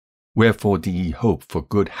 Wherefore do ye hope for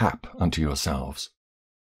good hap unto yourselves?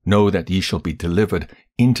 Know that ye shall be delivered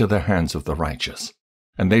into the hands of the righteous,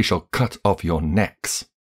 and they shall cut off your necks,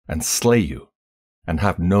 and slay you, and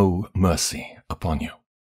have no mercy upon you.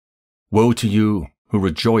 Woe to you who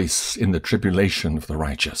rejoice in the tribulation of the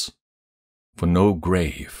righteous, for no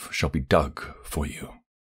grave shall be dug for you.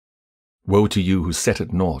 Woe to you who set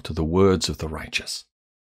at naught the words of the righteous,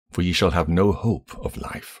 for ye shall have no hope of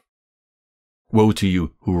life. Woe to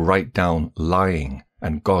you who write down lying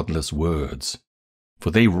and godless words,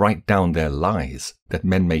 for they write down their lies, that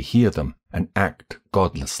men may hear them and act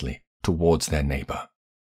godlessly towards their neighbor.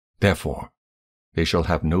 Therefore they shall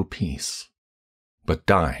have no peace, but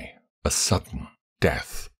die a sudden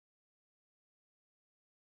death.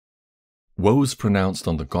 Woes pronounced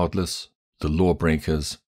on the godless, the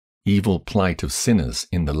lawbreakers, evil plight of sinners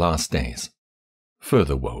in the last days.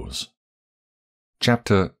 Further woes.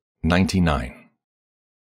 Chapter 99.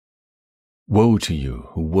 Woe to you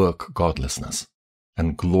who work godlessness,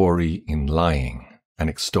 and glory in lying, and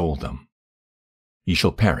extol them. Ye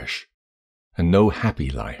shall perish, and no happy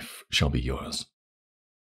life shall be yours.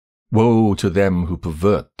 Woe to them who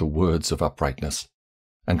pervert the words of uprightness,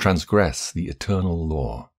 and transgress the eternal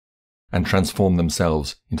law, and transform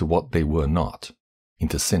themselves into what they were not,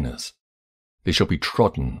 into sinners. They shall be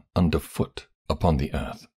trodden under foot upon the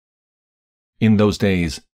earth. In those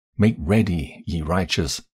days make ready, ye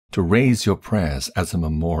righteous, to raise your prayers as a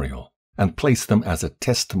memorial, and place them as a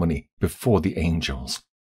testimony before the angels,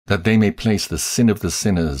 that they may place the sin of the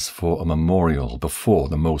sinners for a memorial before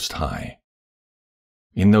the Most High.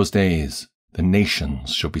 In those days the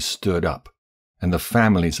nations shall be stirred up, and the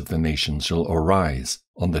families of the nations shall arise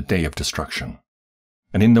on the day of destruction.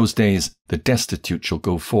 And in those days the destitute shall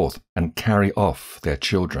go forth and carry off their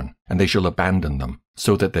children, and they shall abandon them,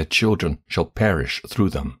 so that their children shall perish through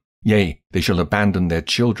them. Yea, they shall abandon their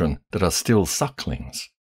children that are still sucklings,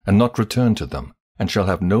 and not return to them, and shall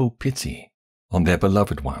have no pity on their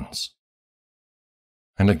beloved ones.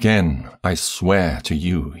 And again I swear to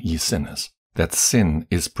you, ye sinners, that sin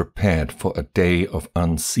is prepared for a day of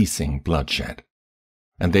unceasing bloodshed.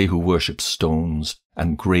 And they who worship stones,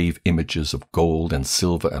 and grave images of gold and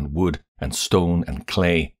silver and wood and stone and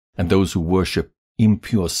clay, and those who worship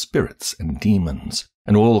impure spirits and demons,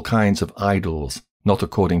 and all kinds of idols not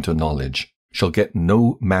according to knowledge, shall get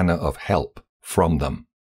no manner of help from them.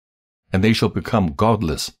 And they shall become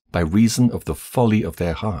godless by reason of the folly of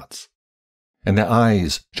their hearts. And their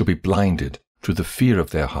eyes shall be blinded through the fear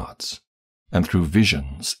of their hearts, and through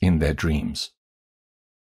visions in their dreams.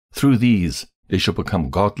 Through these they shall become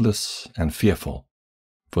godless and fearful,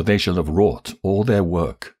 for they shall have wrought all their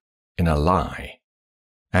work in a lie,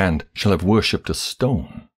 and shall have worshipped a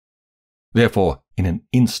stone. Therefore in an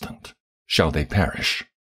instant shall they perish.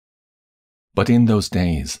 But in those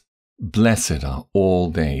days blessed are all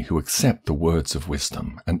they who accept the words of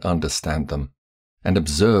wisdom and understand them, and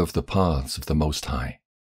observe the paths of the Most High,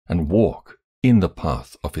 and walk in the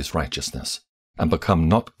path of his righteousness, and become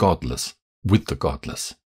not godless with the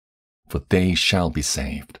godless, for they shall be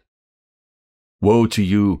saved. Woe to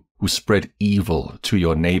you who spread evil to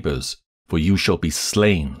your neighbors, for you shall be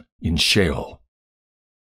slain in Sheol.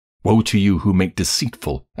 Woe to you who make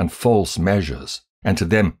deceitful and false measures, and to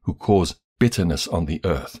them who cause bitterness on the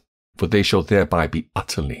earth, for they shall thereby be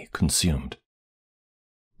utterly consumed.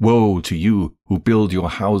 Woe to you who build your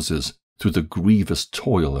houses through the grievous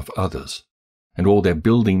toil of others, and all their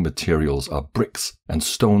building materials are bricks and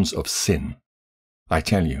stones of sin. I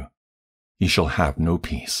tell you, ye shall have no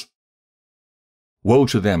peace. Woe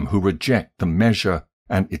to them who reject the measure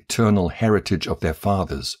and eternal heritage of their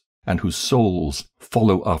fathers, and whose souls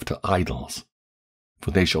follow after idols,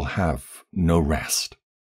 for they shall have no rest.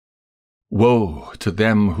 Woe to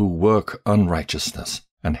them who work unrighteousness,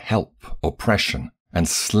 and help oppression, and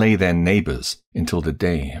slay their neighbors until the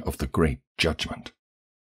day of the great judgment.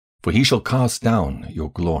 For he shall cast down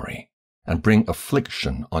your glory, and bring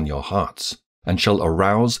affliction on your hearts, and shall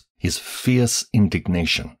arouse his fierce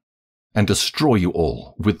indignation, and destroy you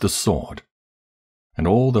all with the sword. And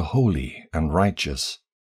all the holy and righteous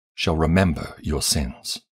shall remember your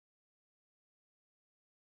sins.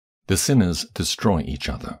 The sinners destroy each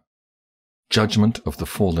other. Judgment of the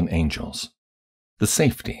fallen angels. The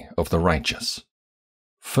safety of the righteous.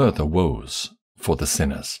 Further woes for the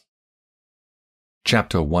sinners.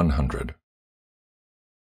 Chapter 100.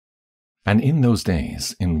 And in those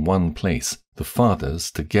days, in one place, the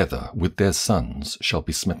fathers together with their sons shall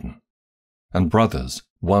be smitten, and brothers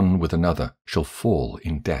one with another shall fall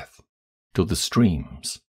in death, till the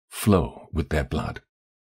streams flow with their blood.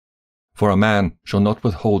 For a man shall not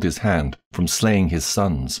withhold his hand from slaying his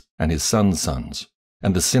sons and his sons' sons,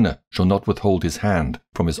 and the sinner shall not withhold his hand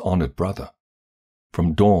from his honored brother.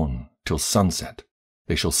 From dawn till sunset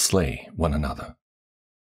they shall slay one another.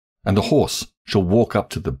 And the horse shall walk up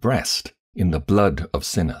to the breast in the blood of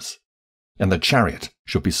sinners, and the chariot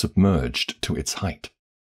shall be submerged to its height.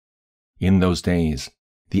 In those days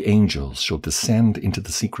the angels shall descend into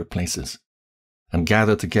the secret places, and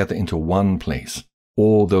gather together into one place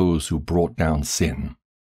all those who brought down sin.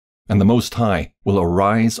 And the Most High will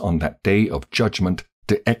arise on that day of judgment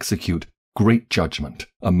to execute great judgment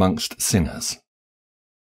amongst sinners,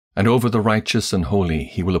 And over the righteous and holy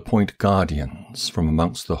he will appoint guardians from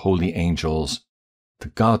amongst the holy angels, to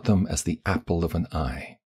guard them as the apple of an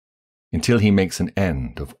eye, until he makes an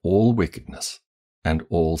end of all wickedness and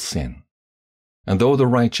all sin. And though the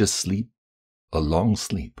righteous sleep a long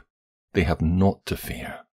sleep, they have naught to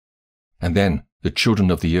fear. And then the children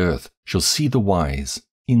of the earth shall see the wise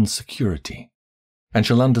in security, and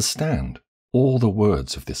shall understand all the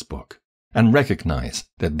words of this book, and recognize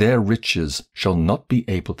that their riches shall not be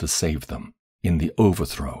able to save them in the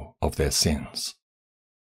overthrow of their sins.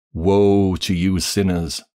 Woe to you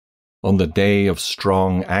sinners, on the day of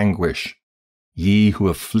strong anguish, ye who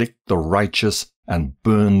afflict the righteous and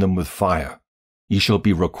burn them with fire, ye shall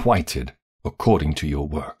be requited according to your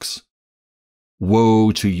works.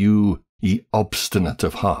 Woe to you, ye obstinate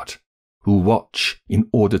of heart, who watch in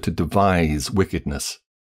order to devise wickedness.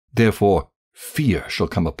 Therefore fear shall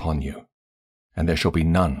come upon you, and there shall be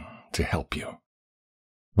none to help you.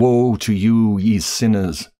 Woe to you, ye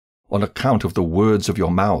sinners, on account of the words of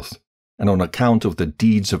your mouth, and on account of the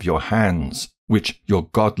deeds of your hands, which your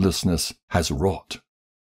godlessness has wrought.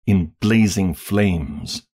 In blazing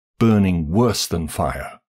flames, burning worse than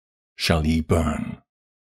fire, shall ye burn.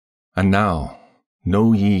 And now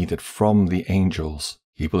know ye that from the angels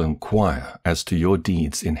he will inquire as to your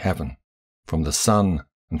deeds in heaven, from the sun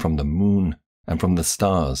and from the moon and from the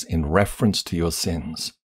stars in reference to your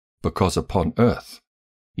sins, because upon earth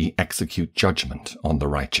ye execute judgment on the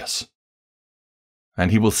righteous.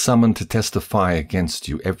 And he will summon to testify against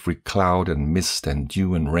you every cloud and mist and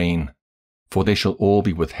dew and rain, for they shall all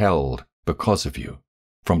be withheld because of you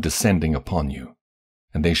from descending upon you,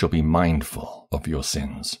 and they shall be mindful of your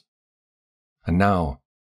sins. And now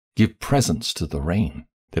give presents to the rain,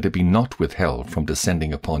 that it be not withheld from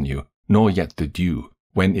descending upon you, nor yet the dew,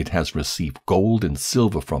 when it has received gold and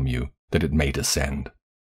silver from you, that it may descend.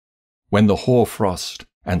 When the hoarfrost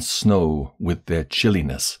and snow with their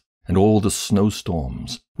chilliness, and all the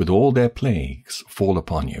snowstorms with all their plagues fall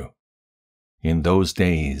upon you, in those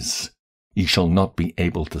days ye shall not be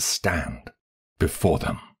able to stand before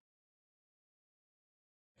them.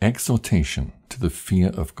 Exhortation to the fear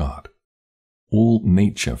of God. All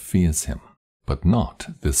nature fears him, but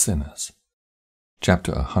not the sinners.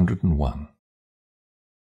 Chapter 101.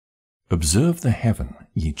 Observe the heaven,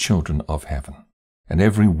 ye children of heaven, and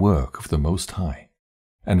every work of the Most High,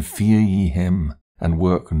 and fear ye him, and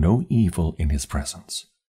work no evil in his presence.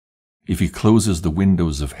 If he closes the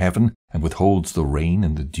windows of heaven, and withholds the rain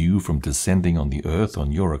and the dew from descending on the earth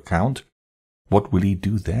on your account, what will he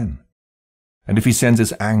do then? And if he sends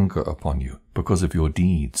his anger upon you because of your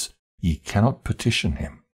deeds, ye cannot petition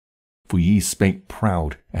him, for ye spake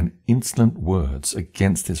proud and insolent words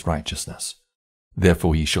against his righteousness.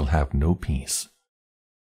 Therefore ye shall have no peace.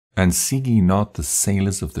 And see ye not the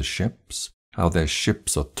sailors of the ships, how their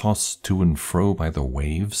ships are tossed to and fro by the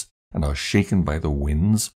waves, and are shaken by the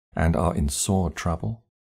winds, and are in sore trouble?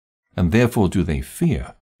 And therefore do they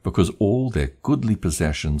fear, because all their goodly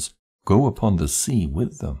possessions go upon the sea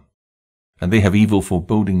with them. And they have evil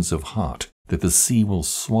forebodings of heart, that the sea will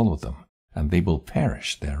swallow them, and they will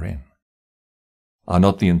perish therein. Are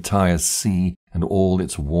not the entire sea, and all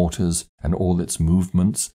its waters, and all its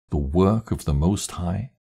movements, the work of the Most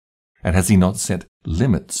High? And has he not set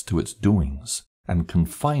limits to its doings, and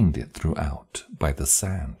confined it throughout by the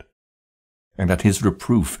sand? And at his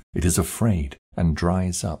reproof it is afraid, and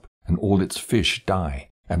dries up, and all its fish die,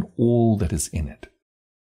 and all that is in it.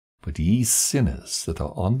 But ye sinners that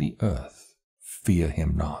are on the earth, fear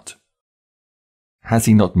him not. Has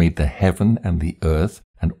he not made the heaven and the earth,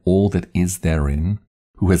 and all that is therein,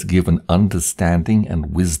 who has given understanding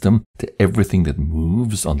and wisdom to everything that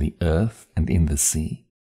moves on the earth and in the sea?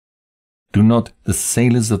 Do not the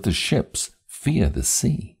sailors of the ships fear the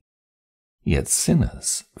sea? Yet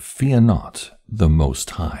sinners fear not the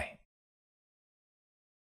Most High.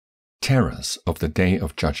 Terrors of the day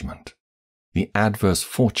of judgment, the adverse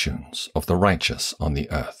fortunes of the righteous on the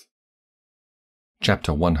earth.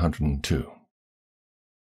 Chapter 102.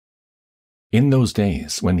 In those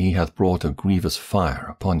days when he hath brought a grievous fire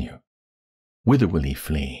upon you, whither will he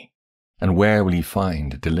flee, and where will he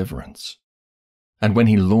find deliverance? And when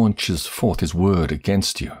he launches forth his word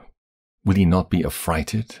against you, will he not be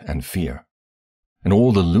affrighted and fear? And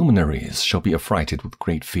all the luminaries shall be affrighted with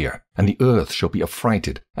great fear, and the earth shall be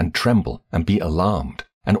affrighted and tremble and be alarmed,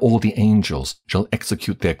 and all the angels shall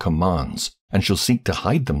execute their commands, and shall seek to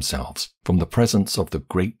hide themselves from the presence of the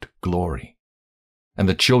great glory. And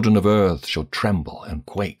the children of earth shall tremble and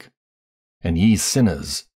quake, and ye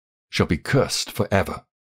sinners shall be cursed forever,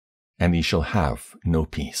 and ye shall have no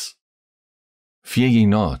peace. Fear ye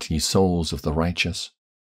not, ye souls of the righteous,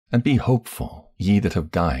 and be hopeful, ye that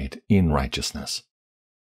have died in righteousness.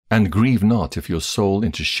 And grieve not if your soul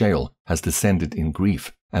into Sheol has descended in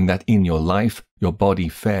grief, and that in your life your body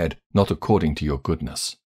fared not according to your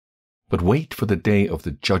goodness. But wait for the day of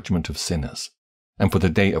the judgment of sinners, and for the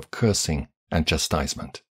day of cursing and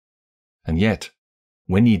chastisement. And yet,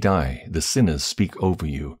 when ye die, the sinners speak over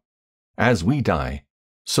you. As we die,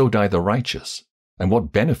 so die the righteous, and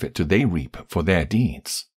what benefit do they reap for their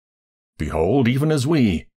deeds? Behold, even as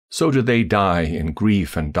we, so do they die in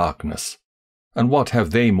grief and darkness. And what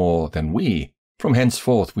have they more than we? From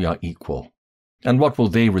henceforth we are equal. And what will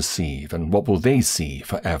they receive, and what will they see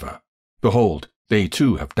forever? Behold, they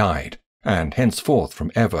too have died, and henceforth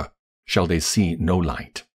from ever shall they see no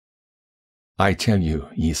light. I tell you,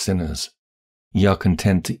 ye sinners, ye are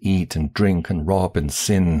content to eat and drink and rob and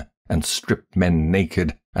sin, and strip men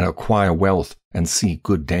naked, and acquire wealth, and see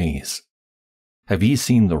good days. Have ye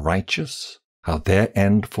seen the righteous, how their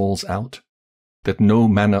end falls out, that no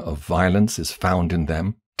manner of violence is found in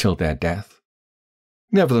them till their death?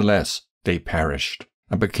 Nevertheless they perished,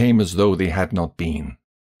 and became as though they had not been,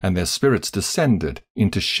 and their spirits descended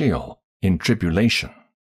into Sheol in tribulation.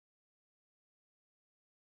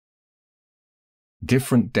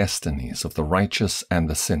 Different destinies of the righteous and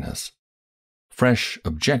the sinners. Fresh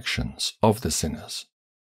objections of the sinners.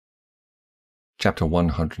 Chapter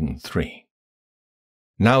 103.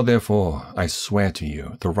 Now therefore I swear to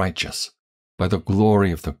you, the righteous, by the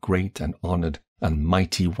glory of the great and honored and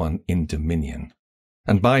mighty one in dominion,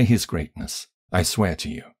 and by his greatness I swear to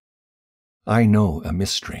you. I know a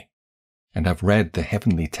mystery, and have read the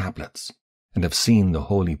heavenly tablets, and have seen the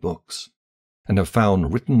holy books, and have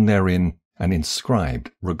found written therein and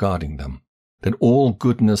inscribed regarding them, that all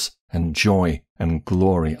goodness and joy and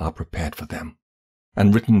glory are prepared for them,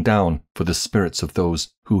 and written down for the spirits of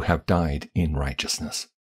those who have died in righteousness,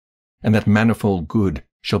 and that manifold good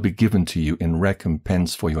shall be given to you in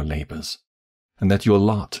recompense for your labors, and that your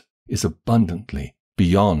lot is abundantly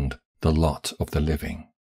beyond the lot of the living.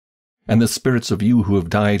 And the spirits of you who have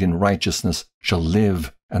died in righteousness shall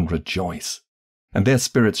live and rejoice, and their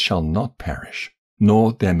spirits shall not perish,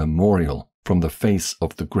 nor their memorial from the face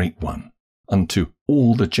of the Great One, unto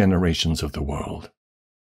all the generations of the world.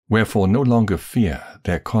 Wherefore no longer fear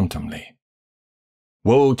their contumely.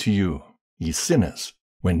 Woe to you, ye sinners,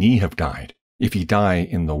 when ye have died, if ye die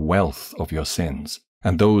in the wealth of your sins,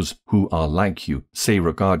 and those who are like you say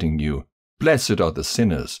regarding you, Blessed are the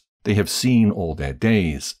sinners, they have seen all their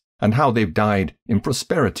days, and how they've died in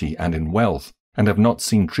prosperity and in wealth, and have not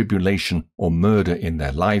seen tribulation or murder in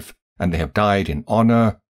their life, and they have died in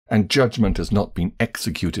honor, and judgment has not been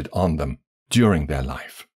executed on them during their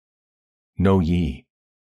life. Know ye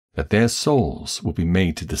that their souls will be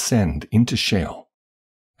made to descend into Sheol,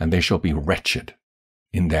 and they shall be wretched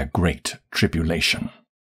in their great tribulation,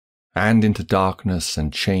 and into darkness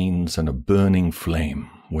and chains and a burning flame,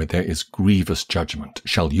 where there is grievous judgment,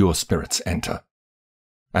 shall your spirits enter.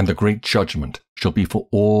 And the great judgment shall be for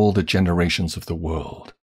all the generations of the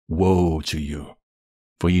world. Woe to you,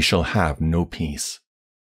 for ye shall have no peace.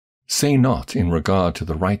 Say not in regard to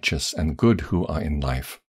the righteous and good who are in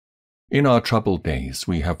life, In our troubled days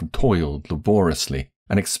we have toiled laboriously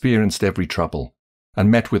and experienced every trouble,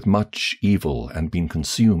 and met with much evil and been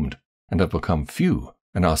consumed, and have become few,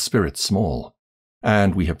 and our spirits small.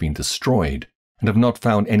 And we have been destroyed, and have not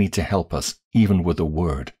found any to help us, even with a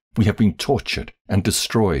word. We have been tortured and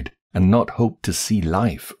destroyed, and not hoped to see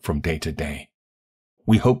life from day to day.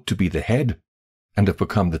 We hoped to be the head, and have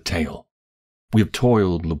become the tail. We have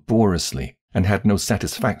toiled laboriously, and had no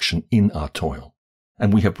satisfaction in our toil.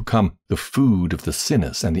 And we have become the food of the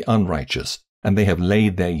sinners and the unrighteous, and they have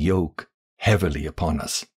laid their yoke heavily upon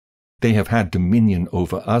us. They have had dominion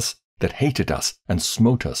over us that hated us and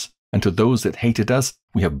smote us, and to those that hated us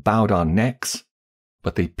we have bowed our necks,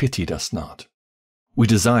 but they pitied us not. We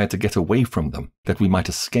desired to get away from them, that we might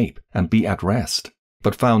escape and be at rest,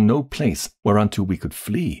 but found no place whereunto we could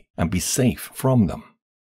flee and be safe from them.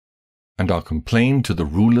 And are complained to the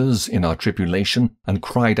rulers in our tribulation, and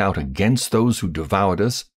cried out against those who devoured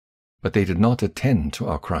us, but they did not attend to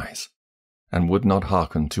our cries, and would not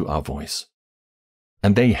hearken to our voice.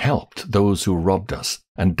 And they helped those who robbed us,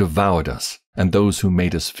 and devoured us, and those who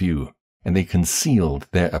made us few, and they concealed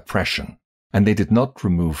their oppression, and they did not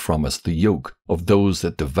remove from us the yoke of those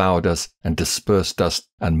that devoured us, and dispersed us,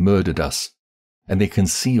 and murdered us, and they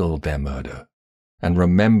concealed their murder, and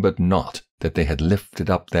remembered not that they had lifted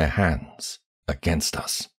up their hands against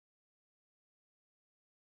us.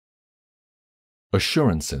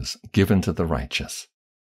 Assurances given to the righteous,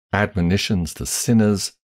 admonitions to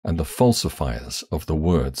sinners, and the falsifiers of the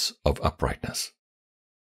words of uprightness.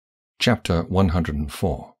 Chapter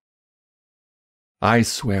 104. I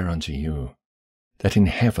swear unto you that in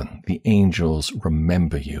heaven the angels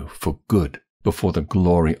remember you for good before the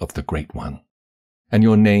glory of the Great One, and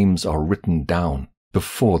your names are written down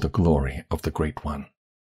before the glory of the Great One.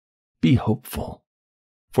 Be hopeful,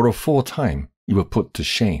 for aforetime you were put to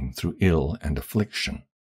shame through ill and affliction,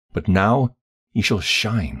 but now ye shall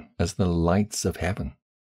shine as the lights of heaven.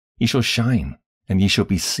 Ye shall shine, and ye shall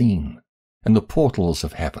be seen, and the portals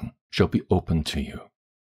of heaven shall be opened to you.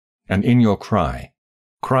 And in your cry,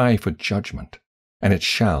 cry for judgment, and it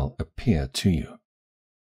shall appear to you.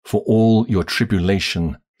 For all your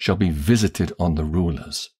tribulation shall be visited on the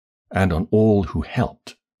rulers, and on all who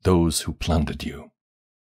helped those who plundered you.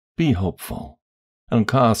 Be hopeful, and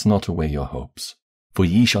cast not away your hopes, for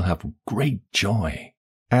ye shall have great joy,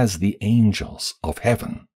 as the angels of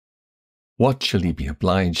heaven. What shall ye be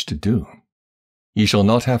obliged to do? Ye shall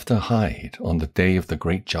not have to hide on the day of the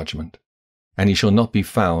great judgment, and ye shall not be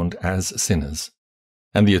found as sinners,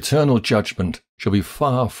 and the eternal judgment shall be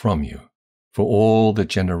far from you for all the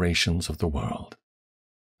generations of the world.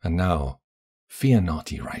 And now, fear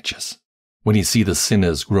not, ye righteous, when ye see the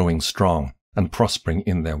sinners growing strong and prospering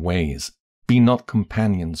in their ways. Be not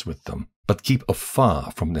companions with them, but keep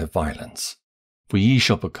afar from their violence, for ye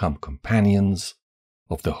shall become companions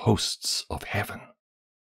of the hosts of heaven.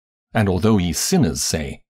 And although ye sinners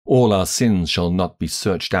say, all our sins shall not be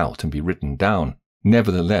searched out and be written down,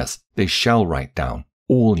 nevertheless they shall write down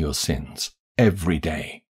all your sins every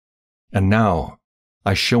day. And now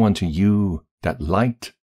I show unto you that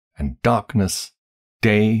light and darkness,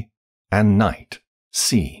 day and night,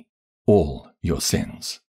 see all your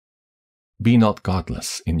sins. Be not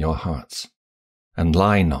godless in your hearts, and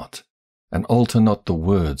lie not, and alter not the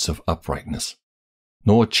words of uprightness,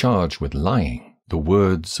 nor charge with lying the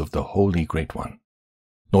words of the Holy Great One,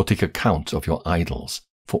 nor take account of your idols,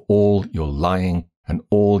 for all your lying and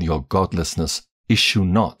all your godlessness issue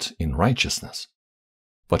not in righteousness,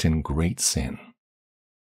 but in great sin.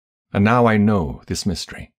 And now I know this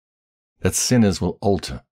mystery, that sinners will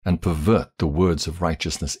alter and pervert the words of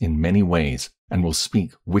righteousness in many ways, and will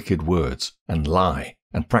speak wicked words, and lie,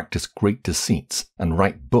 and practice great deceits, and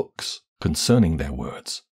write books concerning their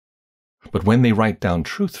words. But when they write down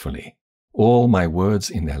truthfully all my words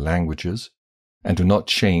in their languages, and do not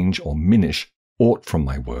change or minish aught from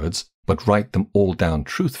my words, but write them all down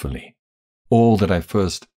truthfully, all that I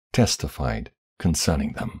first testified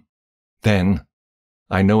concerning them, then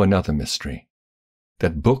I know another mystery,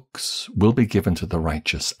 that books will be given to the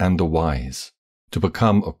righteous and the wise, to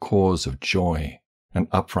become a cause of joy and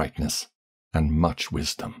uprightness and much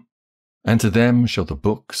wisdom. And to them shall the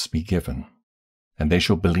books be given, and they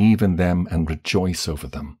shall believe in them and rejoice over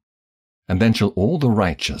them. And then shall all the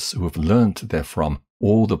righteous who have learnt therefrom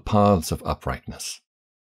all the paths of uprightness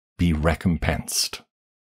be recompensed.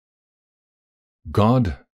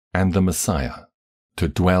 God and the Messiah to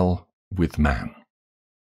dwell with man.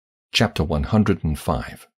 Chapter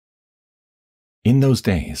 105. In those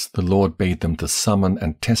days the Lord bade them to summon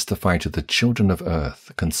and testify to the children of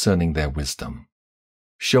earth concerning their wisdom.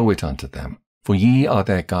 Show it unto them, for ye are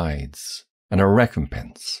their guides, and a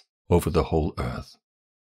recompense over the whole earth.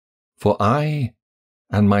 For I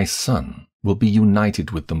and my Son will be united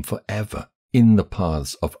with them forever in the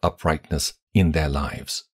paths of uprightness in their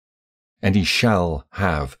lives, and ye shall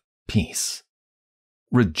have peace.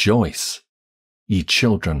 Rejoice, ye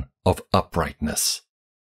children of uprightness.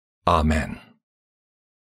 Amen.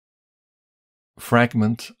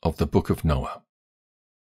 Fragment of the Book of Noah.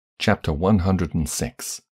 Chapter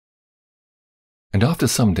 106. And after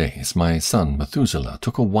some days my son Methuselah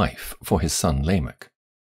took a wife for his son Lamech,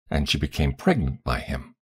 and she became pregnant by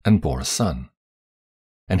him, and bore a son.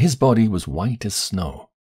 And his body was white as snow,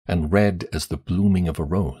 and red as the blooming of a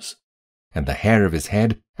rose, and the hair of his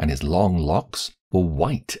head and his long locks were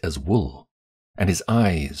white as wool, and his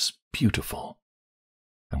eyes beautiful.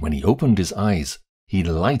 And when he opened his eyes, he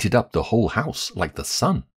lighted up the whole house like the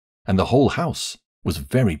sun, and the whole house was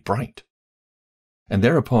very bright. And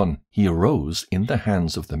thereupon he arose in the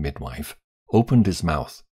hands of the midwife, opened his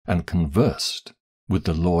mouth, and conversed with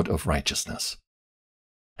the Lord of righteousness.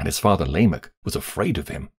 And his father Lamech was afraid of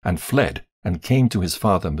him, and fled, and came to his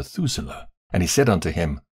father Methuselah. And he said unto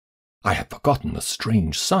him, I have begotten a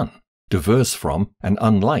strange son, diverse from and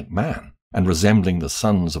unlike man, and resembling the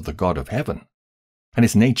sons of the God of heaven. And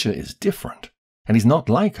his nature is different, and is not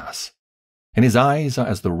like us. And his eyes are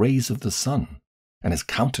as the rays of the sun, and his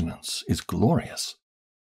countenance is glorious.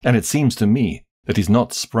 And it seems to me that he is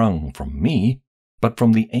not sprung from me, but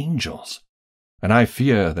from the angels. And I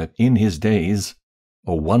fear that in his days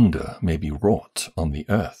a wonder may be wrought on the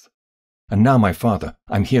earth. And now, my father,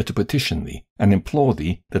 I am here to petition thee, and implore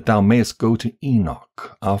thee that thou mayest go to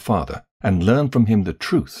Enoch, our father, and learn from him the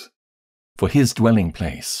truth, for his dwelling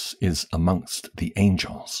place is amongst the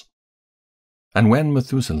angels. And when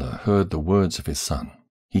Methuselah heard the words of his son,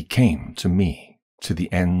 he came to me, to the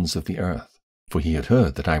ends of the earth, for he had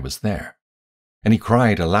heard that I was there. And he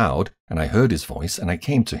cried aloud, and I heard his voice, and I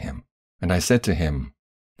came to him. And I said to him,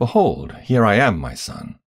 Behold, here I am, my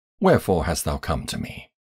son. Wherefore hast thou come to me?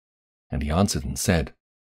 And he answered and said,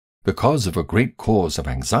 Because of a great cause of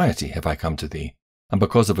anxiety have I come to thee, and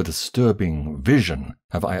because of a disturbing vision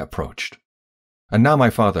have I approached. And now, my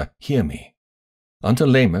father, hear me. Unto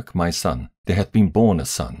Lamech my son there hath been born a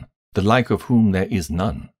son, the like of whom there is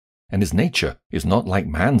none, and his nature is not like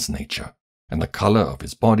man's nature, and the colour of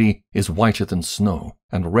his body is whiter than snow,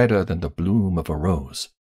 and redder than the bloom of a rose,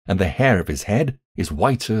 and the hair of his head is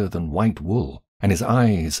whiter than white wool, and his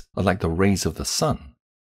eyes are like the rays of the sun.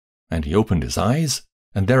 And he opened his eyes,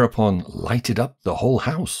 and thereupon lighted up the whole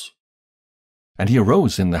house. And he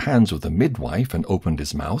arose in the hands of the midwife, and opened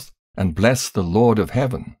his mouth, and blessed the Lord of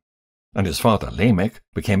heaven. And his father Lamech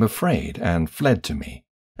became afraid, and fled to me,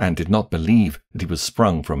 and did not believe that he was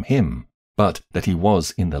sprung from him, but that he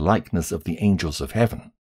was in the likeness of the angels of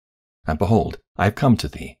heaven. And behold, I have come to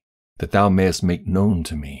thee, that thou mayest make known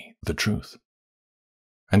to me the truth.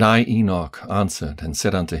 And I, Enoch, answered and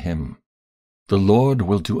said unto him, The Lord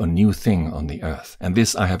will do a new thing on the earth, and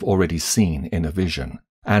this I have already seen in a vision,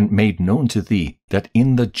 and made known to thee that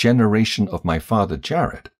in the generation of my father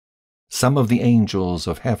Jared, some of the angels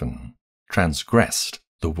of heaven transgressed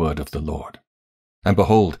the word of the Lord. And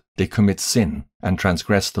behold, they commit sin, and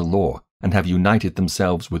transgress the law, and have united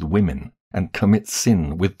themselves with women, and commit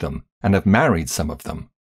sin with them, and have married some of them,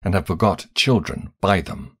 and have begot children by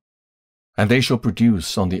them. And they shall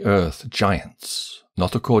produce on the earth giants,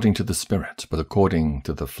 not according to the Spirit, but according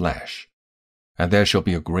to the flesh. And there shall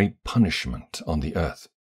be a great punishment on the earth,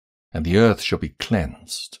 and the earth shall be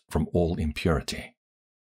cleansed from all impurity.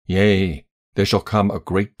 Yea, there shall come a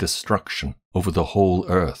great destruction over the whole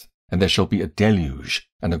earth, and there shall be a deluge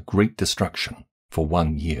and a great destruction for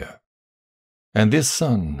 1 year. And this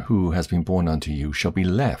son who has been born unto you shall be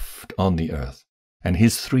left on the earth, and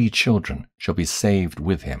his 3 children shall be saved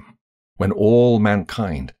with him, when all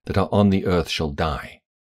mankind that are on the earth shall die.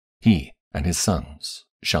 He and his sons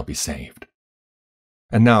shall be saved.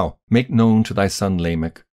 And now make known to thy son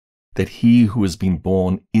Lamech that he who has been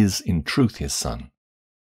born is in truth his son,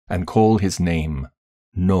 and call his name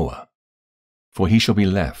Noah. For he shall be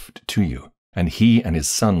left to you, and he and his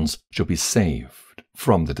sons shall be saved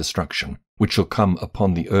from the destruction which shall come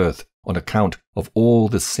upon the earth on account of all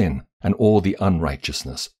the sin and all the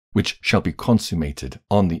unrighteousness which shall be consummated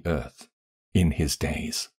on the earth in his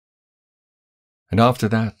days. And after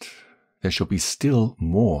that there shall be still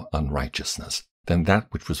more unrighteousness than that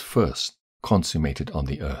which was first consummated on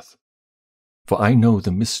the earth. For I know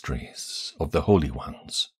the mysteries of the holy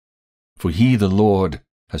ones. For he, the Lord,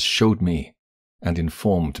 has showed me and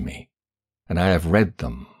informed me, and I have read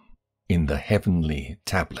them in the heavenly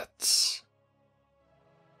tablets.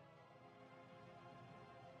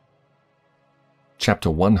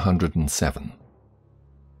 Chapter 107.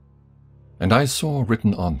 And I saw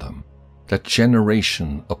written on them that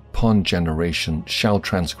generation upon generation shall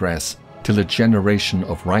transgress, till a generation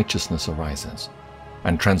of righteousness arises,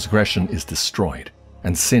 and transgression is destroyed,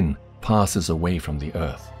 and sin passes away from the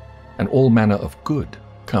earth, and all manner of good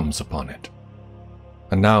comes upon it.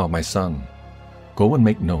 And now, my son, go and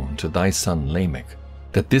make known to thy son Lamech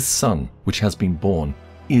that this son which has been born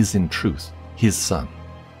is in truth his son,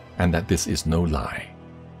 and that this is no lie.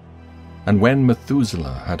 And when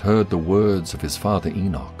Methuselah had heard the words of his father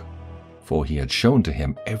Enoch, for he had shown to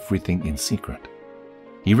him everything in secret,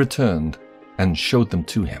 he returned and showed them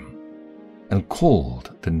to him, and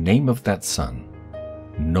called the name of that son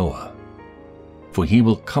Noah, for he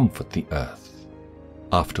will comfort the earth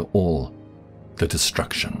after all the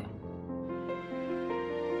destruction.